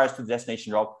sense amplifiers to the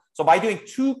destination row. So by doing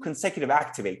 2 consecutive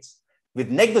activates with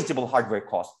negligible hardware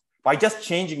cost, by just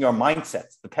changing your mindset,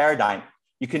 the paradigm,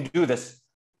 you can do this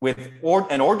with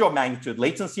an order of magnitude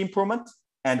latency improvement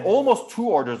and almost 2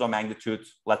 orders of magnitude,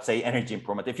 let's say, energy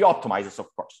improvement, if you optimize this, of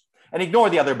course. And ignore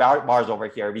the other bars over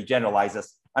here. We generalize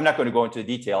this. I'm not going to go into the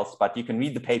details, but you can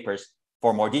read the papers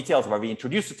for more details where we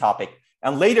introduce the topic.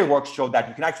 And later work showed that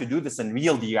you can actually do this in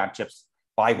real DRAM chips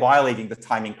by violating the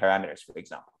timing parameters, for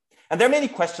example. And there are many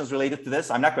questions related to this.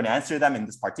 I'm not going to answer them in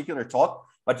this particular talk,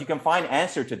 but you can find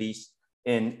answer to these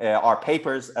in our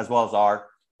papers as well as our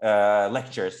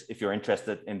lectures if you're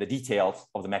interested in the details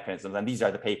of the mechanisms. And these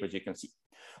are the papers you can see.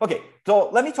 Okay, so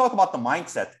let me talk about the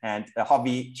mindset and how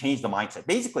we change the mindset.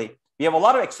 Basically, we have a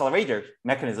lot of accelerator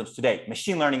mechanisms today,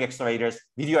 machine learning accelerators,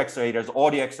 video accelerators,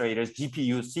 audio accelerators,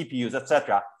 GPUs, CPUs,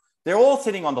 etc. They're all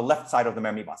sitting on the left side of the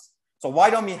memory bus. So why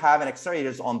don't we have an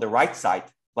accelerators on the right side,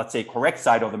 let's say correct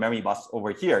side of the memory bus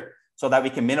over here, so that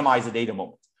we can minimize the data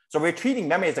movement. So we're treating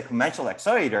memory as a conventional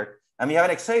accelerator, and we have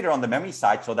an accelerator on the memory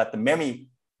side so that the memory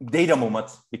data movement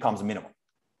becomes minimal.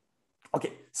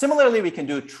 Okay, similarly, we can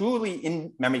do truly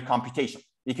in-memory computation.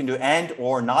 We can do AND,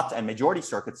 OR, NOT, and majority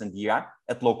circuits in DRAM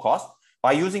at low cost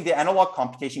by using the analog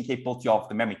computation capability of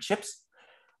the memory chips.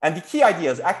 And the key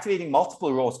idea is activating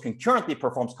multiple rows concurrently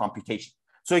performs computation.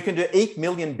 So you can do 8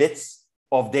 million bits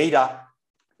of data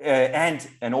and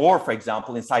an OR, for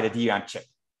example, inside a DRAM chip.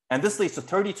 And this leads to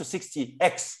 30 to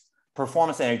 60x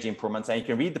performance energy improvements. And you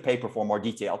can read the paper for more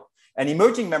detail. And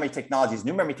emerging memory technologies,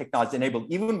 new memory technologies enable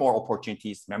even more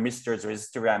opportunities, memristors,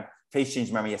 resistor RAM, phase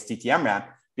change memory, STT-M RAM,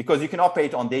 because you can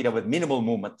operate on data with minimal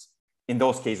movement in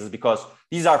those cases, because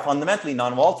these are fundamentally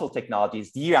non-volatile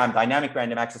technologies. DRAM, dynamic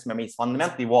random access memory, is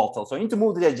fundamentally volatile. So you need to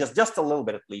move the data just a little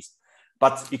bit at least,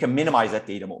 but you can minimize that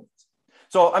data movement.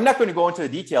 So I'm not going to go into the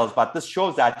details, but this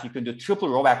shows that you can do triple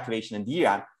row activation in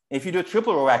DRAM. If you do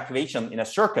triple row activation in a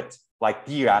circuit like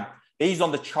DRAM, based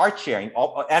on the charge sharing,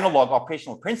 analog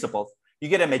operational principles, you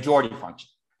get a majority function.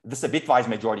 This is a bitwise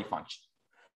majority function.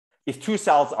 If 2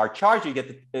 cells are charged, you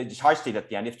get the charge state at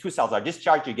the end. If 2 cells are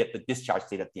discharged, you get the discharge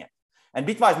state at the end. And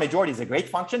bitwise majority is a great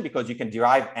function because you can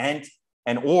derive and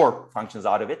or functions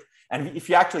out of it. And if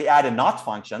you actually add a not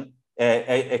function,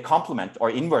 a complement or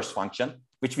inverse function,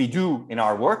 which we do in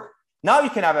our work, now you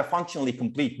can have a functionally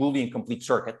complete Boolean complete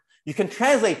circuit. You can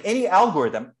translate any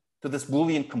algorithm to this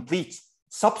Boolean complete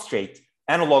substrate,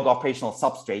 analog operational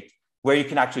substrate, where you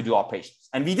can actually do operations.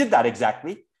 And we did that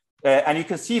exactly. And you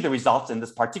can see the results in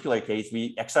this particular case.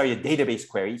 We accelerated database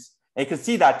queries. And you can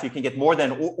see that you can get more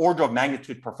than order of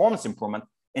magnitude performance improvement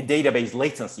in database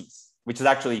latencies, which is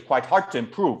actually quite hard to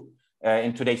improve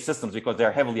in today's systems because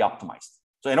they're heavily optimized.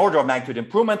 So an order of magnitude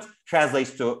improvement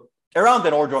translates to around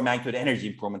an order of magnitude energy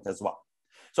improvement as well.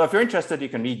 So if you're interested, you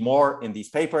can read more in these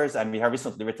papers. And we have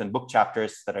recently written book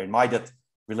chapters that are invited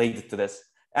related to this.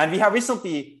 And we have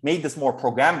recently made this more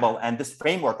programmable. And this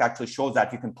framework actually shows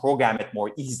that you can program it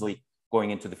more easily going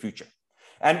into the future.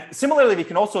 And similarly, we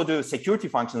can also do security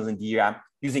functions in DRAM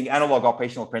using analog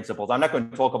operational principles. I'm not going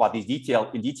to talk about these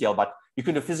in detail, but you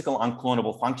can do physical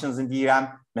unclonable functions in DRAM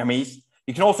memories.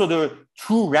 You can also do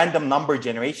true random number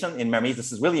generation in memories.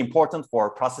 This is really important for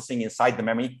processing inside the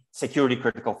memory, security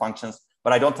critical functions,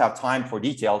 but I don't have time for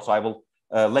detail, so I will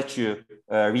let you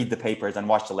read the papers and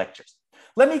watch the lectures.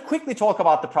 Let me quickly talk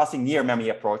about the processing near memory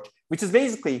approach, which is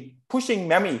basically pushing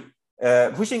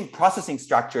processing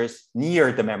structures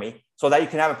near the memory so that you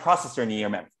can have a processor near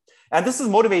memory. And this is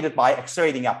motivated by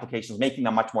accelerating applications, making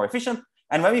them much more efficient.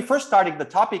 And when we first started the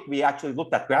topic, we actually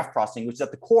looked at graph processing, which is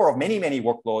at the core of many, many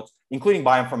workloads, including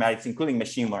bioinformatics, including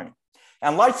machine learning.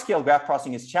 And large-scale graph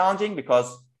processing is challenging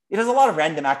because it has a lot of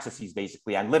random accesses,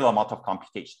 basically, and little amount of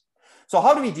computation. So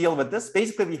how do we deal with this?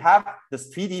 Basically, we have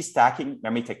this 3D stacking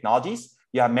memory technologies.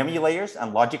 You have memory layers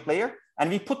and logic layer, and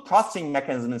we put processing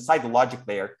mechanism inside the logic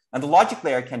layer. And the logic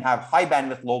layer can have high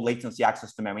bandwidth, low latency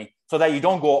access to memory so that you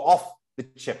don't go off the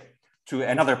chip to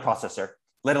another processor,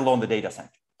 let alone the data center.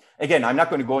 Again, I'm not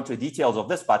going to go into the details of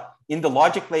this, but in the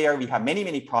logic layer, we have many,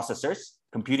 many processors,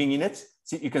 computing units.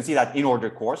 So you can see that in order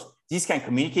cores. These can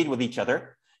communicate with each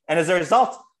other. And as a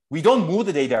result, we don't move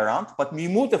the data around, but we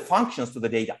move the functions to the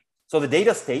data. So the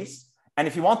data stays. And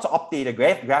if you want to update a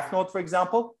graph node, for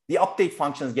example, the update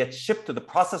functions get shipped to the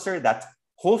processor that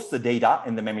hosts the data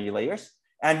in the memory layers.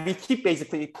 And we keep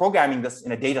basically programming this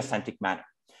in a data-centric manner.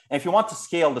 And if you want to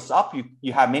scale this up,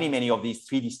 you have many, many of these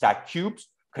 3D stacked cubes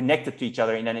connected to each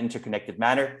other in an interconnected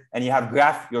manner. And you have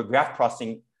your graph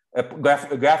processing,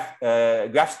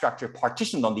 graph structure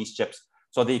partitioned on these chips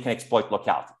so that you can exploit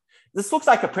locality. This looks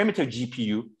like a primitive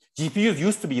GPU. GPUs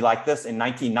used to be like this in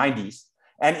 1990s.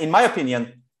 And in my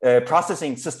opinion,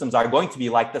 processing systems are going to be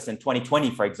like this in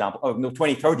 2020, for example, or no,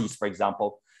 2030s, for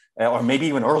example, or maybe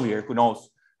even earlier, who knows.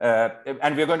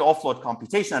 And we're going to offload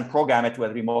computation and program it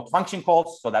with remote function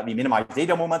calls so that we minimize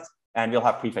data movement and we'll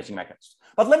have prefetching mechanisms.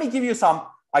 But let me give you some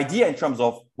idea in terms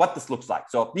of what this looks like.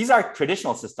 So these are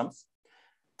traditional systems.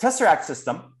 Tesseract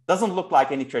system doesn't look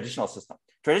like any traditional system.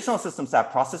 Traditional systems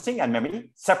have processing and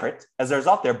memory separate. As a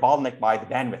result, they're bottlenecked by the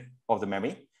bandwidth of the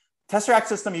memory. Tesseract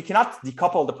system, you cannot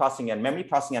decouple the processing and memory.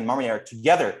 Processing and memory are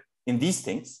together in these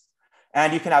things.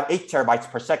 And you can have 8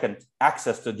 terabytes per second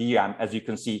access to DRAM, as you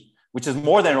can see, which is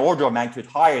more than an order of magnitude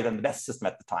higher than the best system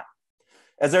at the time.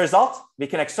 As a result, we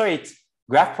can accelerate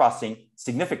graph processing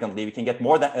significantly. We can get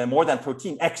more than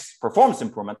 13x performance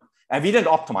improvement, and we didn't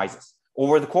optimize this.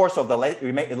 Over the course of the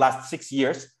last 6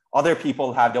 years, other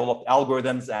people have developed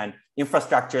algorithms and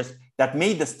infrastructures that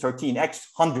made this 13x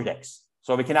 100x.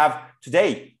 So we can have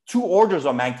today 2 orders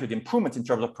of magnitude improvement in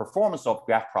terms of performance of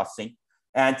graph processing.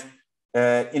 And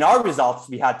in our results,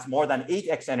 we had more than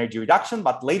 8x energy reduction,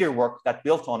 but later work that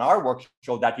built on our work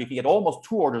showed that you can get almost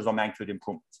 2 orders of magnitude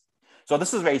improvement. So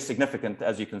this is very significant,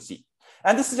 as you can see.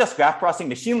 And this is just graph processing.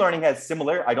 Machine learning has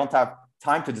similar. I don't have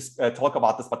time to talk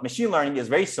about this, but machine learning is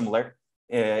very similar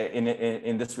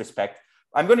in this respect.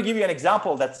 I'm going to give you an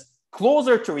example that's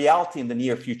closer to reality in the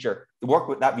near future, the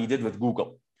work that we did with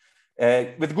Google.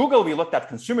 With Google, we looked at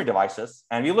consumer devices,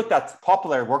 and we looked at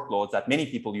popular workloads that many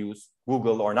people use,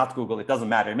 Google or not Google, it doesn't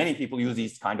matter. Many people use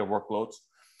these kind of workloads.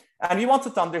 And we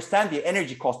wanted to understand the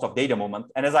energy cost of data movement.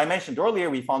 And as I mentioned earlier,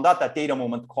 we found out that data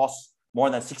movement costs more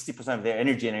than 60% of their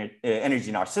energy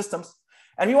in our systems.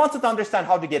 And we wanted to understand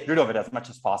how to get rid of it as much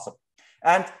as possible.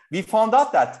 And we found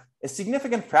out that a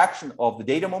significant fraction of the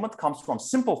data movement comes from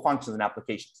simple functions and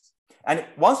applications. And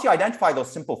once you identify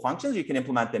those simple functions, you can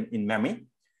implement them in memory,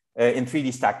 in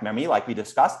 3D stacked memory, like we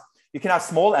discussed. You can have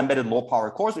small embedded low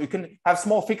power cores, or you can have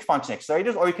small fixed function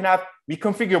accelerators, or you can have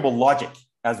reconfigurable logic,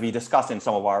 as we discussed in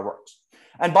some of our works.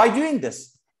 And by doing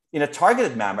this in a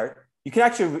targeted manner, you can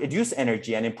actually reduce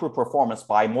energy and improve performance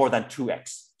by more than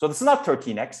 2x. So this is not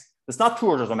 13x. It's not 2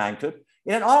 orders of magnitude.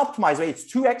 In an unoptimized way,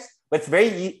 it's 2x, but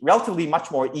it's relatively much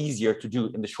more easier to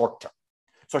do in the short term.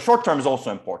 So short term is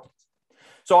also important.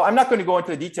 So I'm not going to go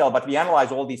into the detail, but we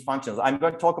analyze all these functions. I'm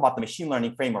going to talk about the machine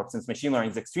learning framework, since machine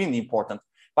learning is extremely important.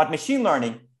 But machine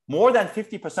learning, more than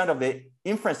 50% of the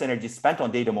inference energy is spent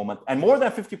on data moment, and more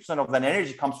than 50% of that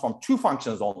energy comes from two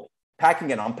functions only: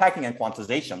 packing and unpacking and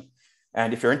quantization.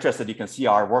 And if you're interested, you can see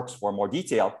our works for more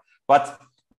detail. But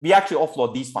we actually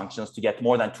offload these functions to get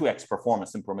more than 2x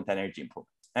performance improvement and energy improvement.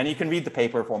 And you can read the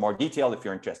paper for more detail if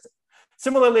you're interested.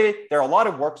 Similarly, there are a lot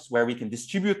of works where we can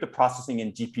distribute the processing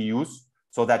in GPUs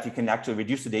so that you can actually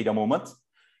reduce the data moment.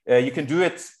 You can do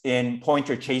it in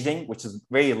pointer chasing, which is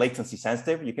very latency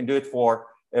sensitive. You can do it for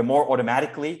more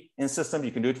automatically in systems.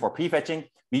 You can do it for prefetching.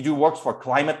 We do works for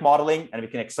climate modeling, and we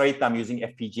can accelerate them using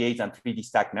FPGAs and 3D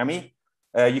stacked memory.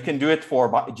 You can do it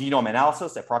for genome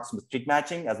analysis, approximate trig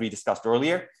matching, as we discussed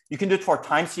earlier. You can do it for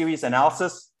time series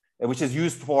analysis, which is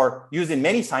used in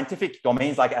many scientific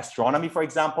domains like astronomy, for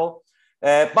example.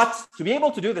 But to be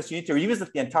able to do this, you need to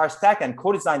revisit the entire stack and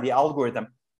co-design the algorithm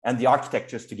and the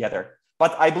architectures together.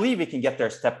 But I believe we can get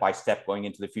there step by step going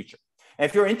into the future. And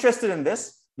if you're interested in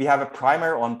this, we have a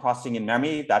primer on processing in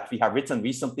memory that we have written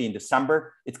recently in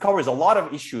December. It covers a lot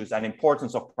of issues and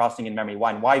importance of processing in memory,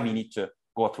 and why we need to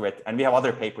go through it. And we have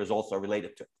other papers also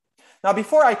related to it. Now,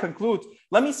 before I conclude,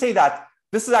 let me say that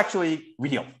this is actually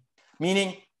real,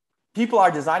 meaning people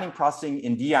are designing processing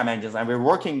in DRAM engines, and we're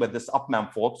working with this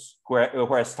Upman folks who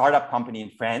are a startup company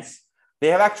in France. They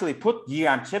have actually put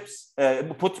DRAM chips,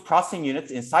 put processing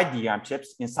units inside DRAM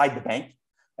chips inside the bank.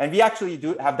 And we actually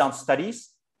have done studies.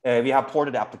 We have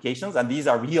ported applications, and these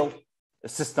are real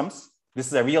systems. This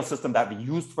is a real system that we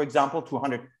used, for example,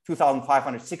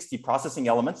 2,560 processing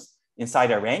elements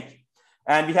inside a rank.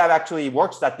 And we have actually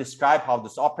works that describe how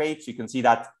this operates. You can see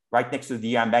that right next to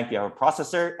the DRAM bank, you have a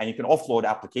processor, and you can offload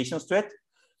applications to it.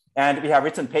 And we have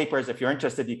written papers. If you're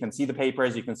interested, you can see the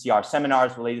papers. You can see our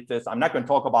seminars related to this. I'm not going to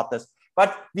talk about this,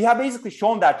 but we have basically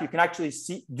shown that you can actually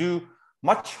do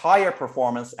much higher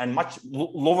performance and much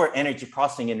lower energy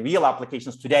processing in real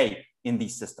applications today in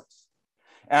these systems.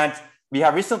 And we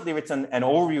have recently written an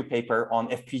overview paper on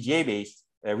FPGA-based,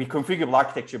 reconfigurable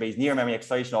architecture-based near memory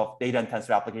acceleration of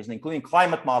data-intensive applications, including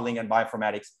climate modeling and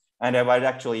bioinformatics. And I would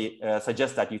actually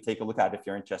suggest that you take a look at it if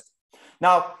you're interested.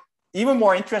 Now, even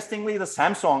more interestingly, the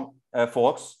Samsung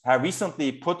folks have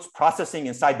recently put processing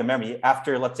inside the memory.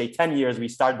 After, let's say, 10 years, we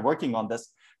started working on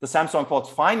this. The Samsung folks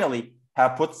finally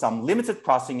have put some limited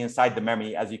processing inside the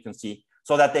memory, as you can see,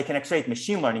 so that they can accelerate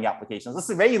machine learning applications. This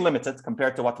is very limited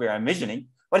compared to what we are envisioning,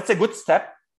 but it's a good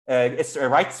step. It's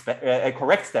a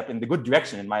correct step in the good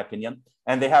direction, in my opinion.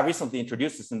 And they have recently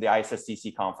introduced this in the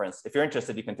ISSCC conference. If you're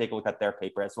interested, you can take a look at their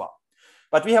paper as well.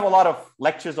 But we have a lot of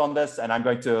lectures on this, and I'm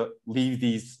going to leave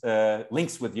these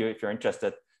links with you if you're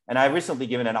interested. And I've recently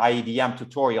given an IEDM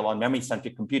tutorial on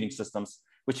memory-centric computing systems,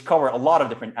 which cover a lot of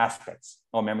different aspects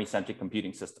of memory-centric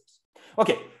computing systems.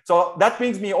 Okay, so that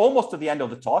brings me almost to the end of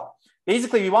the talk.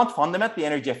 Basically, we want fundamentally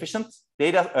energy efficient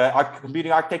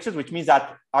computing architectures, which means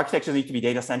that architectures need to be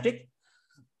data-centric.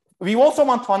 We also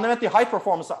want fundamentally high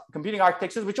performance computing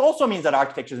architectures, which also means that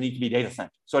architectures need to be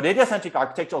data-centric. So data-centric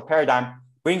architectural paradigm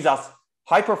brings us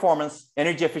high performance,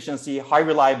 energy efficiency, high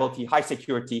reliability, high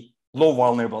security, low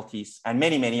vulnerabilities, and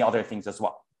many, many other things as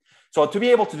well. So to be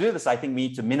able to do this, I think we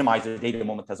need to minimize the data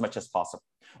moment as much as possible.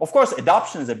 Of course,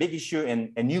 adoption is a big issue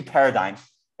in a new paradigm,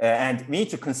 and we need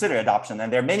to consider adoption.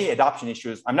 And there are many adoption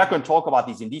issues. I'm not going to talk about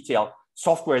these in detail.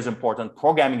 Software is important,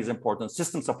 programming is important,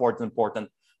 system support is important,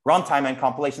 runtime and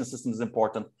compilation systems is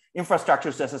important,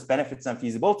 infrastructure to assess benefits and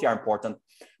feasibility are important,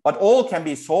 but all can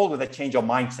be solved with a change of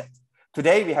mindset.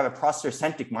 Today, we have a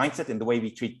processor-centric mindset in the way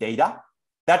we treat data.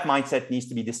 That mindset needs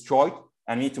to be destroyed,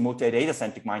 and we need to move to a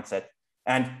data-centric mindset.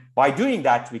 And by doing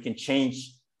that, we can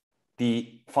change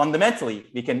fundamentally,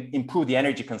 we can improve the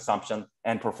energy consumption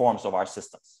and performance of our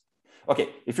systems. Okay,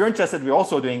 if you're interested, we're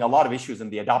also doing a lot of issues in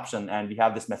the adoption, and we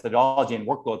have this methodology and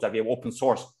workloads that we have open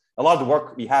source. A lot of the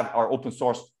work we have are open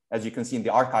source, as you can see in the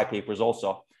archive papers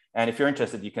also. And if you're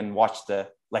interested, you can watch the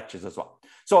lectures as well.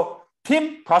 So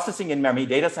PIM, processing in memory,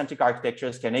 data-centric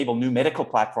architectures can enable new medical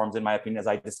platforms, in my opinion, as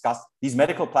I discussed. These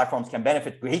medical platforms can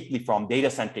benefit greatly from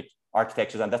data-centric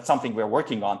architectures, and that's something we're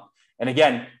working on. And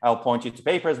again, I'll point you to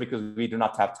papers because we do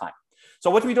not have time. So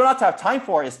what we do not have time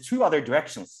for is two other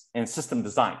directions in system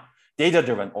design: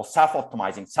 data-driven or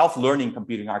self-optimizing, self-learning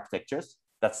computing architectures.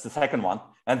 That's the second one.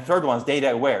 And the third one is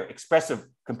data-aware, expressive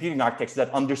computing architectures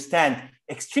that understand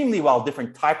extremely well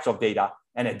different types of data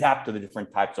and adapt to the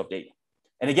different types of data.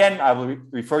 And again, I will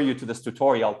refer you to this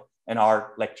tutorial in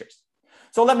our lectures.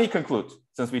 So let me conclude,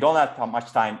 since we don't have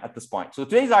much time at this point. So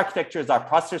today's architectures are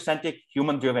processor-centric,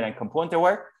 human-driven, and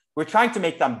component-aware. we're trying to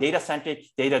make them data-centric,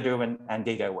 data-driven, and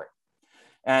data-aware.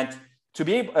 And to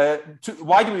be able,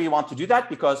 why do we want to do that?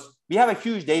 Because we have a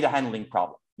huge data handling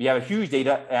problem. We have a huge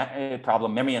data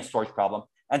problem, memory and storage problem.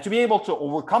 And to be able to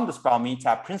overcome this problem, we need to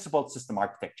have principled system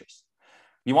architectures.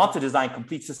 We want to design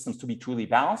complete systems to be truly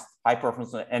balanced, high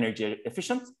performance and energy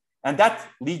efficient. And that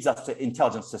leads us to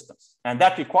intelligent systems. And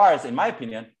that requires, in my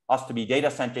opinion, us to be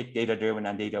data-centric, data-driven,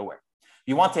 and data-aware.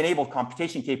 We want to enable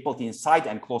computation capability inside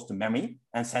and close to memory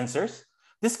and sensors.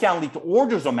 This can lead to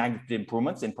orders of magnitude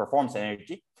improvements in performance and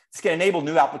energy. This can enable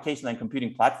new applications and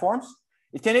computing platforms.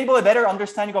 It can enable a better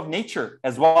understanding of nature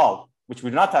as well, which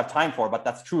we do not have time for, but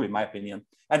that's true in my opinion.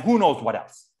 And who knows what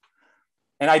else.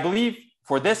 And I believe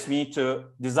for this, we need to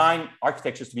design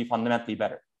architectures to be fundamentally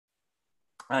better.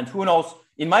 And who knows,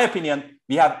 in my opinion,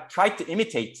 we have tried to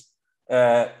imitate,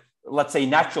 let's say,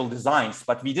 natural designs,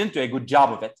 but we didn't do a good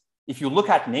job of it. If you look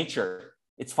at nature,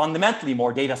 it's fundamentally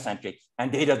more data-centric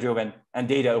and data-driven and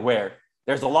data-aware.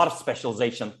 There's a lot of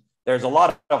specialization. There's a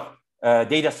lot of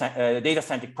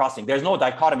data-centric processing. There's no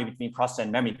dichotomy between process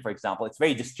and memory, for example. It's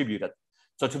very distributed.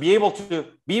 So to be able to,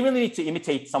 we really need to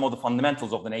imitate some of the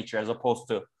fundamentals of the nature as opposed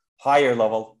to higher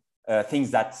level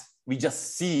things that we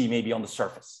just see maybe on the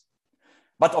surface.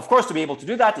 But of course, to be able to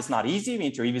do that, it's not easy. We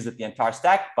need to revisit the entire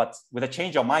stack, but with a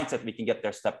change of mindset, we can get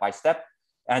there step by step.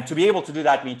 And to be able to do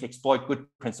that, we need to exploit good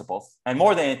principles. And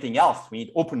more than anything else, we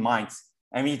need open minds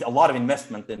and we need a lot of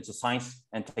investment into science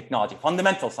and technology,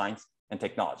 fundamental science and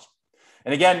technology.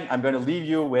 And again, I'm going to leave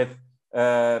you with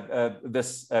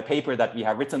this paper that we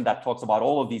have written that talks about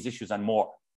all of these issues and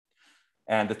more,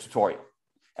 and the tutorial.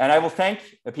 And I will thank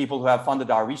the people who have funded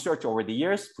our research over the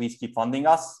years. Please keep funding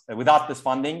us. Without this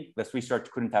funding, this research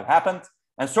couldn't have happened.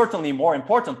 And certainly more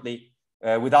importantly,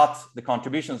 without the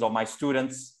contributions of my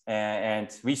students and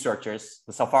researchers,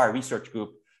 the Safari Research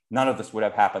Group, none of this would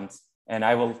have happened. And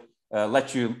I will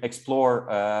let you explore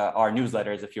our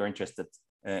newsletters if you're interested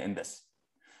in this.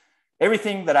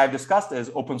 Everything that I've discussed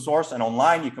is open source and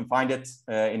online. You can find it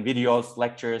in videos,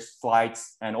 lectures,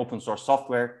 slides, and open source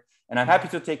software. And I'm happy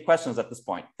to take questions at this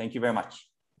point. Thank you very much.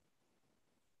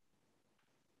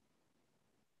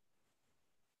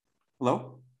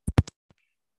 Hello?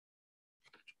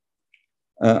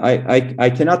 I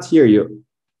cannot hear you.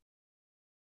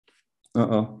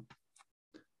 Uh-oh.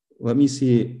 Let me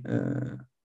see.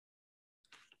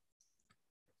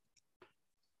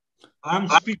 I'm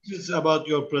speechless about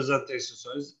your presentation.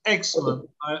 So it's excellent.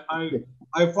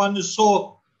 I find it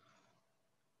so,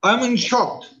 I'm in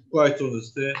shock, quite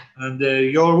honestly. And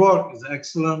your work is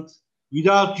excellent.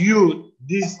 Without you,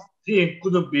 this team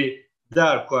couldn't be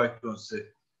there, quite honestly.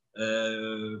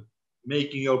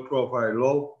 Making your profile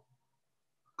low,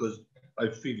 because I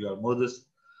feel you are modest.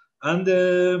 And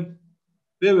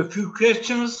we have a few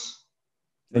questions.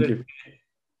 Thank you.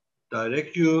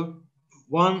 Direct you.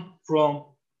 One from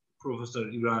Professor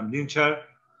Ibrahim Dinçer.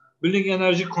 Building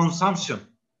energy consumption.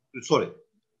 Sorry.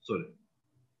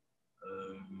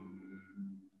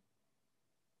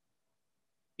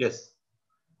 Yes.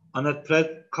 Annette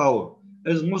Fred Cower.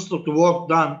 As most of the work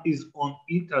done is on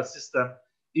Intel system,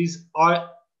 is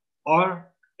ARM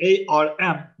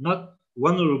not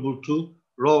vulnerable to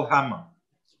RowHammer?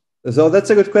 So that's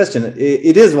a good question.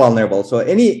 It is vulnerable. So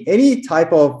any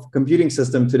type of computing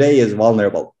system today is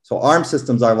vulnerable. So ARM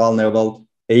systems are vulnerable,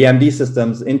 AMD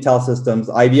systems, Intel systems,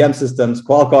 IBM systems,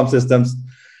 Qualcomm systems.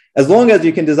 As long as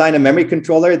you can design a memory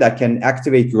controller that can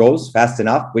activate rows fast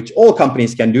enough, which all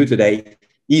companies can do today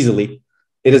easily,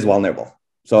 it is vulnerable.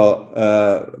 So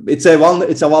it's a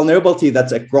vulnerability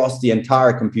that's across the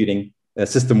entire computing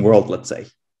system world, let's say.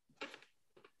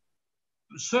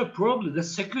 So probably the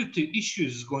security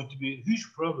issues is going to be a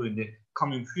huge problem in the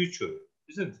coming future,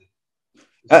 isn't it?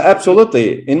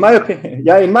 Absolutely. In my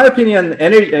opinion,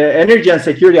 energy and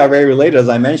security are very related, as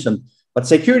I mentioned. But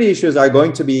security issues are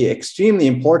going to be extremely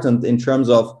important in terms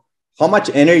of how much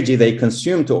energy they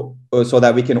consume so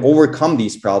that we can overcome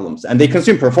these problems. And they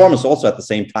consume performance also at the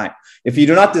same time. If you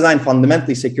do not design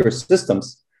fundamentally secure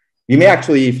systems, we may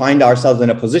actually find ourselves in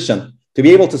a position to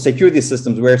be able to secure these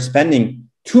systems. We're spending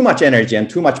too much energy and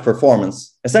too much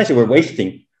performance. Essentially, we're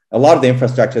wasting a lot of the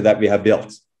infrastructure that we have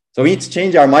built. So we need to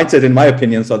change our mindset, in my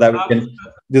opinion, so that we can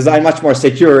design much more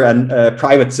secure and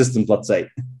private systems, let's say.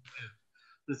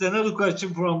 There's another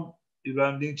question from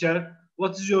Ibrahim Dinçer.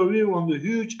 What is your view on the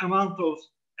huge amount of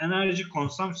energy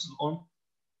consumption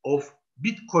of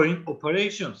Bitcoin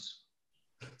operations?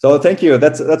 So thank you.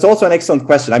 That's also an excellent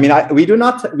question. I mean, we did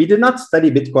not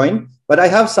study Bitcoin, but I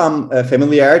have some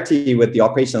familiarity with the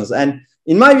operations. And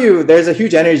in my view, there's a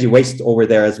huge energy waste over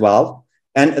there as well.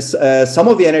 And some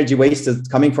of the energy waste is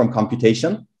coming from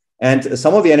computation. And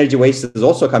some of the energy waste is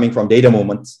also coming from data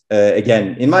movement.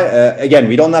 Again,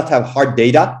 we do not have hard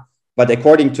data, but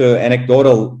according to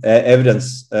anecdotal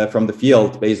evidence from the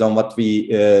field, based on what we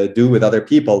do with other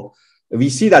people, we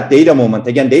see that data movement,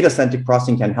 again, data-centric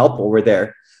processing can help over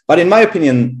there. But in my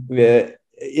opinion,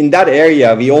 in that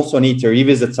area, we also need to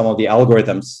revisit some of the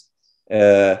algorithms,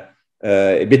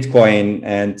 Bitcoin,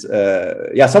 and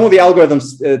some of the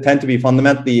algorithms tend to be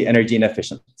fundamentally energy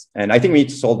inefficient. And I think we need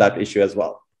to solve that issue as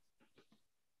well.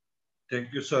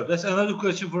 Thank you, sir. That's another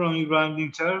question from Ibrahim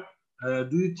Dinter.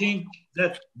 Do you think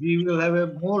that we will have a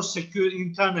more secure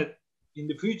internet in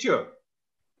the future?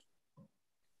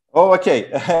 Oh, okay.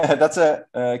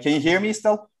 Can you hear me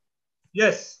still?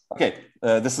 Yes. Okay.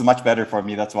 This is much better for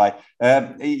me. That's why.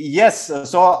 Yes.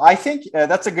 So I think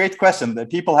that's a great question. That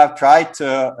people have tried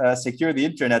to secure the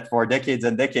internet for decades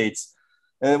and decades.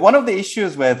 One of the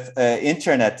issues with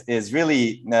internet is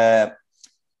really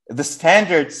the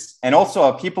standards, and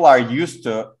also people are used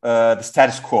to the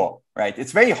status quo, right?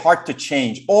 It's very hard to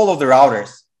change all of the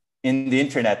routers in the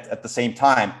internet at the same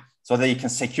time so that you can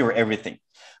secure everything.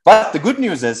 But the good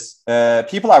news is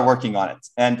people are working on it.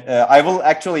 And I will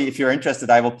actually, if you're interested,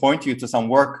 I will point you to some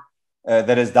work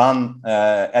that is done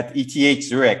at ETH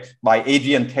Zurich by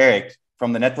Adrian Tarek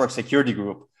from the Network Security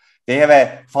Group. They have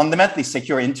a fundamentally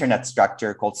secure internet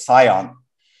structure called Scion.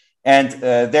 And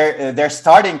they're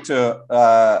starting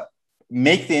to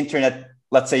make the internet,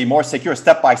 let's say, more secure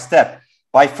step by step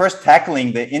by first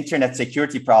tackling the internet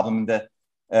security problem in the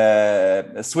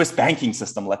Swiss banking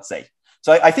system, let's say.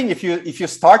 So I think if you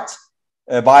start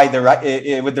with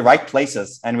the right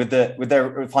places and with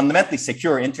their fundamentally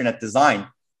secure internet design,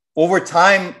 over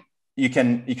time you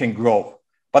can grow.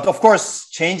 But of course,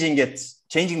 changing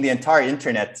the entire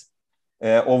internet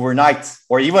overnight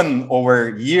or even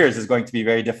over years is going to be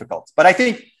very difficult. But I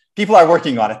think people are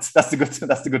working on it. That's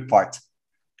the good part.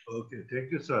 Okay,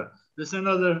 thank you, sir. There's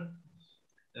another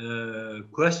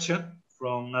question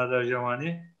from Nader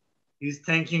Javani. He's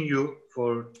thanking you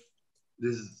for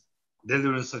this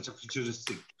delivering such a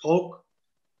futuristic talk.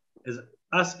 Is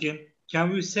asking,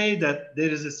 can we say that there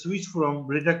is a switch from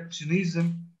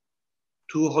reductionism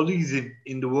to holism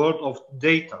in the world of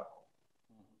data?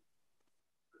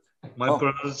 My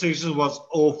pronunciation was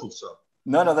awful, sir.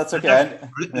 No, that's okay.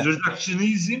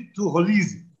 Reductionism to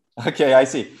holism. Okay, I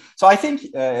see. So I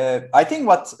think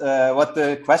what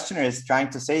the questioner is trying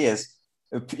to say is,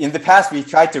 in the past we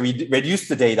tried to reduce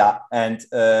the data and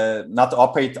not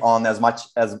operate on as much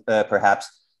as perhaps.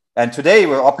 And today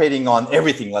we're operating on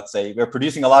everything. Let's say we're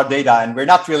producing a lot of data, and we're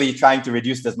not really trying to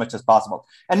reduce it as much as possible.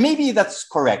 And maybe that's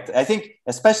correct. I think,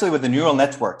 especially with the neural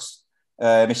networks,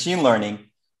 machine learning,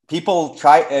 people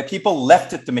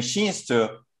left it to machines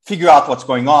to figure out what's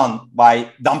going on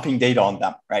by dumping data on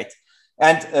them, right?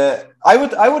 And I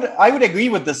would agree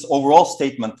with this overall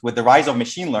statement with the rise of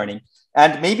machine learning.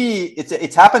 And maybe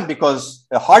it's happened because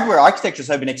hardware architectures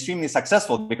have been extremely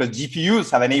successful because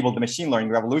GPUs have enabled the machine learning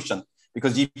revolution,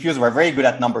 because GPUs were very good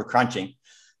at number crunching.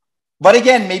 But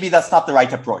again, maybe that's not the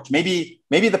right approach. Maybe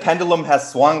the pendulum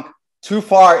has swung too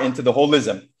far into the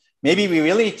holism. Maybe we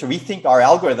really need to rethink our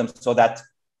algorithms so that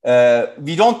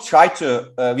we don't try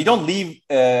to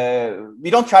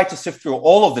sift through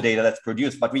all of the data that's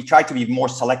produced, but we try to be more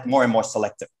and more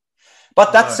selective.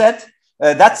 But that said,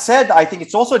 I think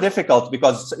it's also difficult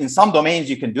because in some domains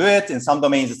you can do it, in some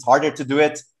domains it's harder to do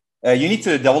it. You need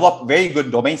to develop very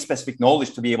good domain-specific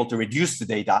knowledge to be able to reduce the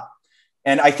data.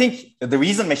 And I think the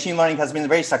reason machine learning has been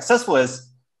very successful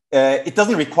is it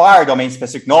doesn't require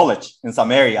domain-specific knowledge in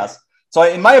some areas. So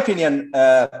in my opinion,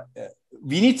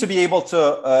 we need to be able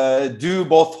to do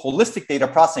both holistic data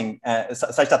processing,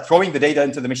 such that throwing the data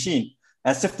into the machine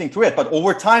and sifting through it. But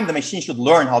over time, the machine should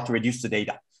learn how to reduce the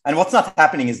data. And what's not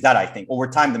happening is that I think over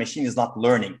time, the machine is not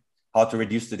learning how to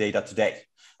reduce the data today.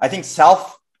 I think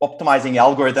self-optimizing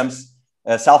algorithms,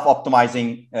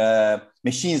 self-optimizing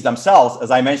machines themselves,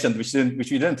 as I mentioned, which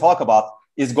we didn't talk about,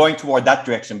 is going toward that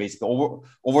direction, basically.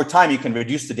 Over time, you can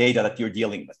reduce the data that you're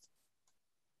dealing with.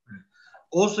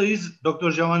 Also, Dr.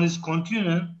 Javan is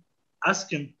continuing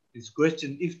asking this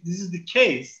question: if this is the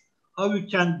case, how we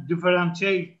can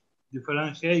differentiate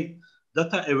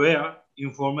data-aware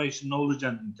information, knowledge,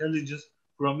 and intelligence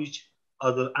from each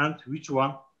other, and which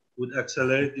one would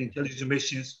accelerate the intelligent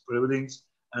machines' prevalence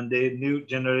and their new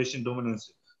generation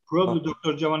dominance? Probably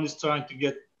Dr. Javan is trying to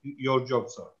get your job,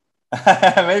 sir.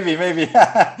 maybe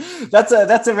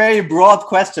that's a very broad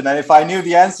question, and if I knew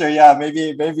the answer, yeah,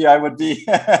 maybe I would be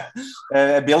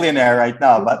a billionaire right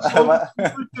now. But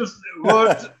just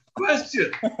word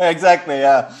question. Exactly,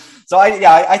 yeah. So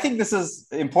I think this is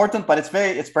important, but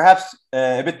it's perhaps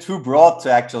a bit too broad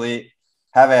to actually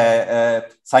have a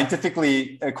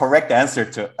scientifically correct answer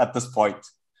to at this point.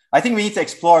 I think we need to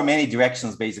explore many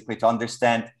directions basically to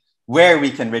understand where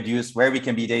we can reduce, where we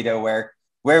can be data aware,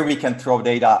 where we can throw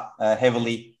data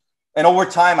heavily. And over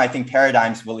time, I think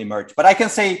paradigms will emerge. But I can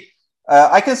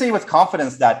say with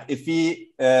confidence that if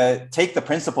we take the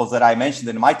principles that I mentioned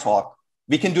in my talk,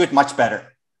 we can do it much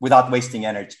better without wasting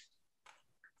energy.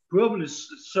 Probably,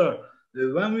 sir.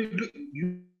 When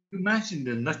you mentioned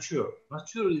the nature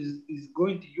is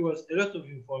going to give us a lot of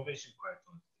information, quite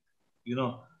honestly. You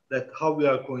know, that how we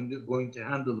are going to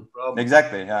handle the problem.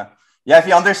 Exactly. Yeah. Yeah. If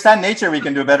you understand nature, we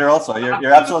can do better also.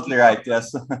 You're absolutely right.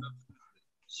 Yes.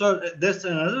 So that's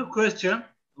another question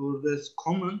or this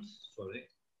comment. Sorry.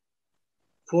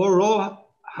 For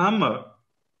RowHammer,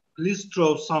 please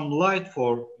throw some light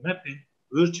for mapping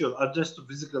virtual address to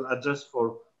physical address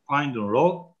for find and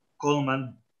row, column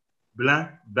and blank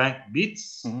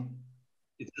bits. Mm-hmm.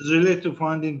 It is related to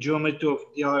finding geometry of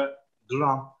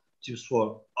diagram chips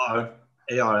for ARM.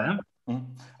 Mm-hmm.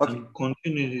 Okay. And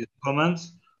continue these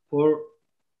comments for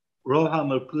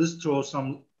RowHammer. Please throw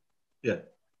some. Yeah.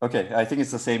 Okay, I think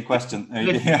it's the same question. Let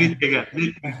me read again.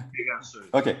 Sorry.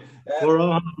 Okay. For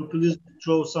RowHammer, please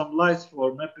throw some lights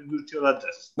for mapping virtual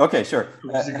address. Okay, sure.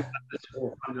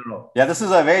 Yeah, this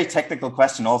is a very technical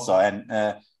question also,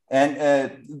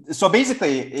 so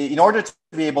basically, in order to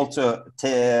be able to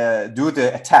do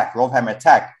the attack, RowHammer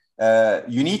attack,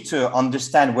 you need to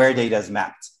understand where data is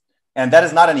mapped. And that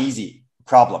is not an easy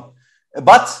problem.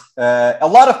 But a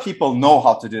lot of people know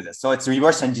how to do this. So it's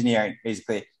reverse engineering,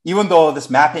 basically. Even though this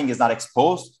mapping is not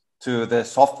exposed to the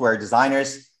software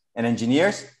designers and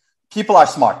engineers, people are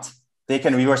smart. They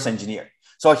can reverse engineer.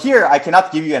 So here, I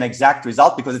cannot give you an exact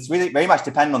result because it's really very much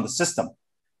dependent on the system.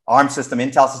 ARM system,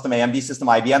 Intel system, AMD system,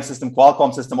 IBM system,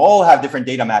 Qualcomm system, all have different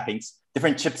data mappings.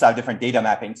 Different chips have different data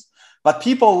mappings. But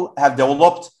people have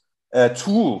developed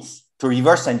tools to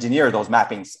reverse engineer those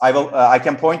mappings. I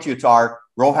can point you to our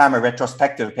RowHammer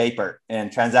retrospective paper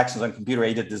in Transactions on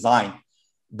Computer-Aided Design.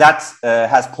 That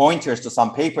has pointers to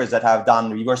some papers that have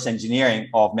done reverse engineering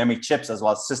of memory chips as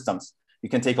well as systems. You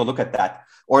can take a look at that.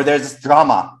 Or there's this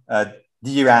DRAMA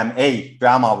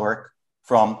work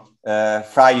from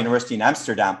Vrije University in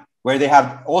Amsterdam, where they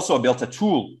have also built a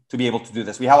tool to be able to do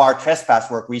this. We have our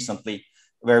trespass work recently,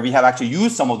 where we have actually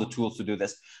used some of the tools to do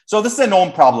this. So this is a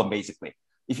known problem, basically.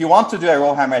 If you want to do a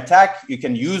RowHammer attack, you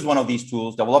can use one of these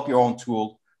tools, develop your own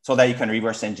tool so that you can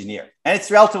reverse engineer. And it's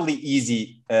relatively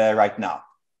easy right now.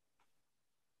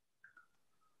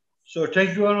 So thank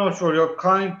you very much for your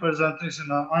kind presentation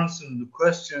and answering the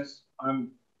questions.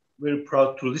 I'm very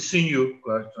proud to listen to you,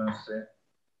 quite honestly.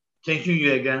 Thank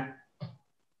you again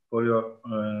for your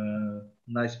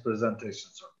nice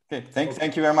presentation, sir. Okay,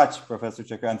 thank you very much, Professor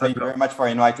Çakır, and thank you very much for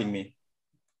inviting me.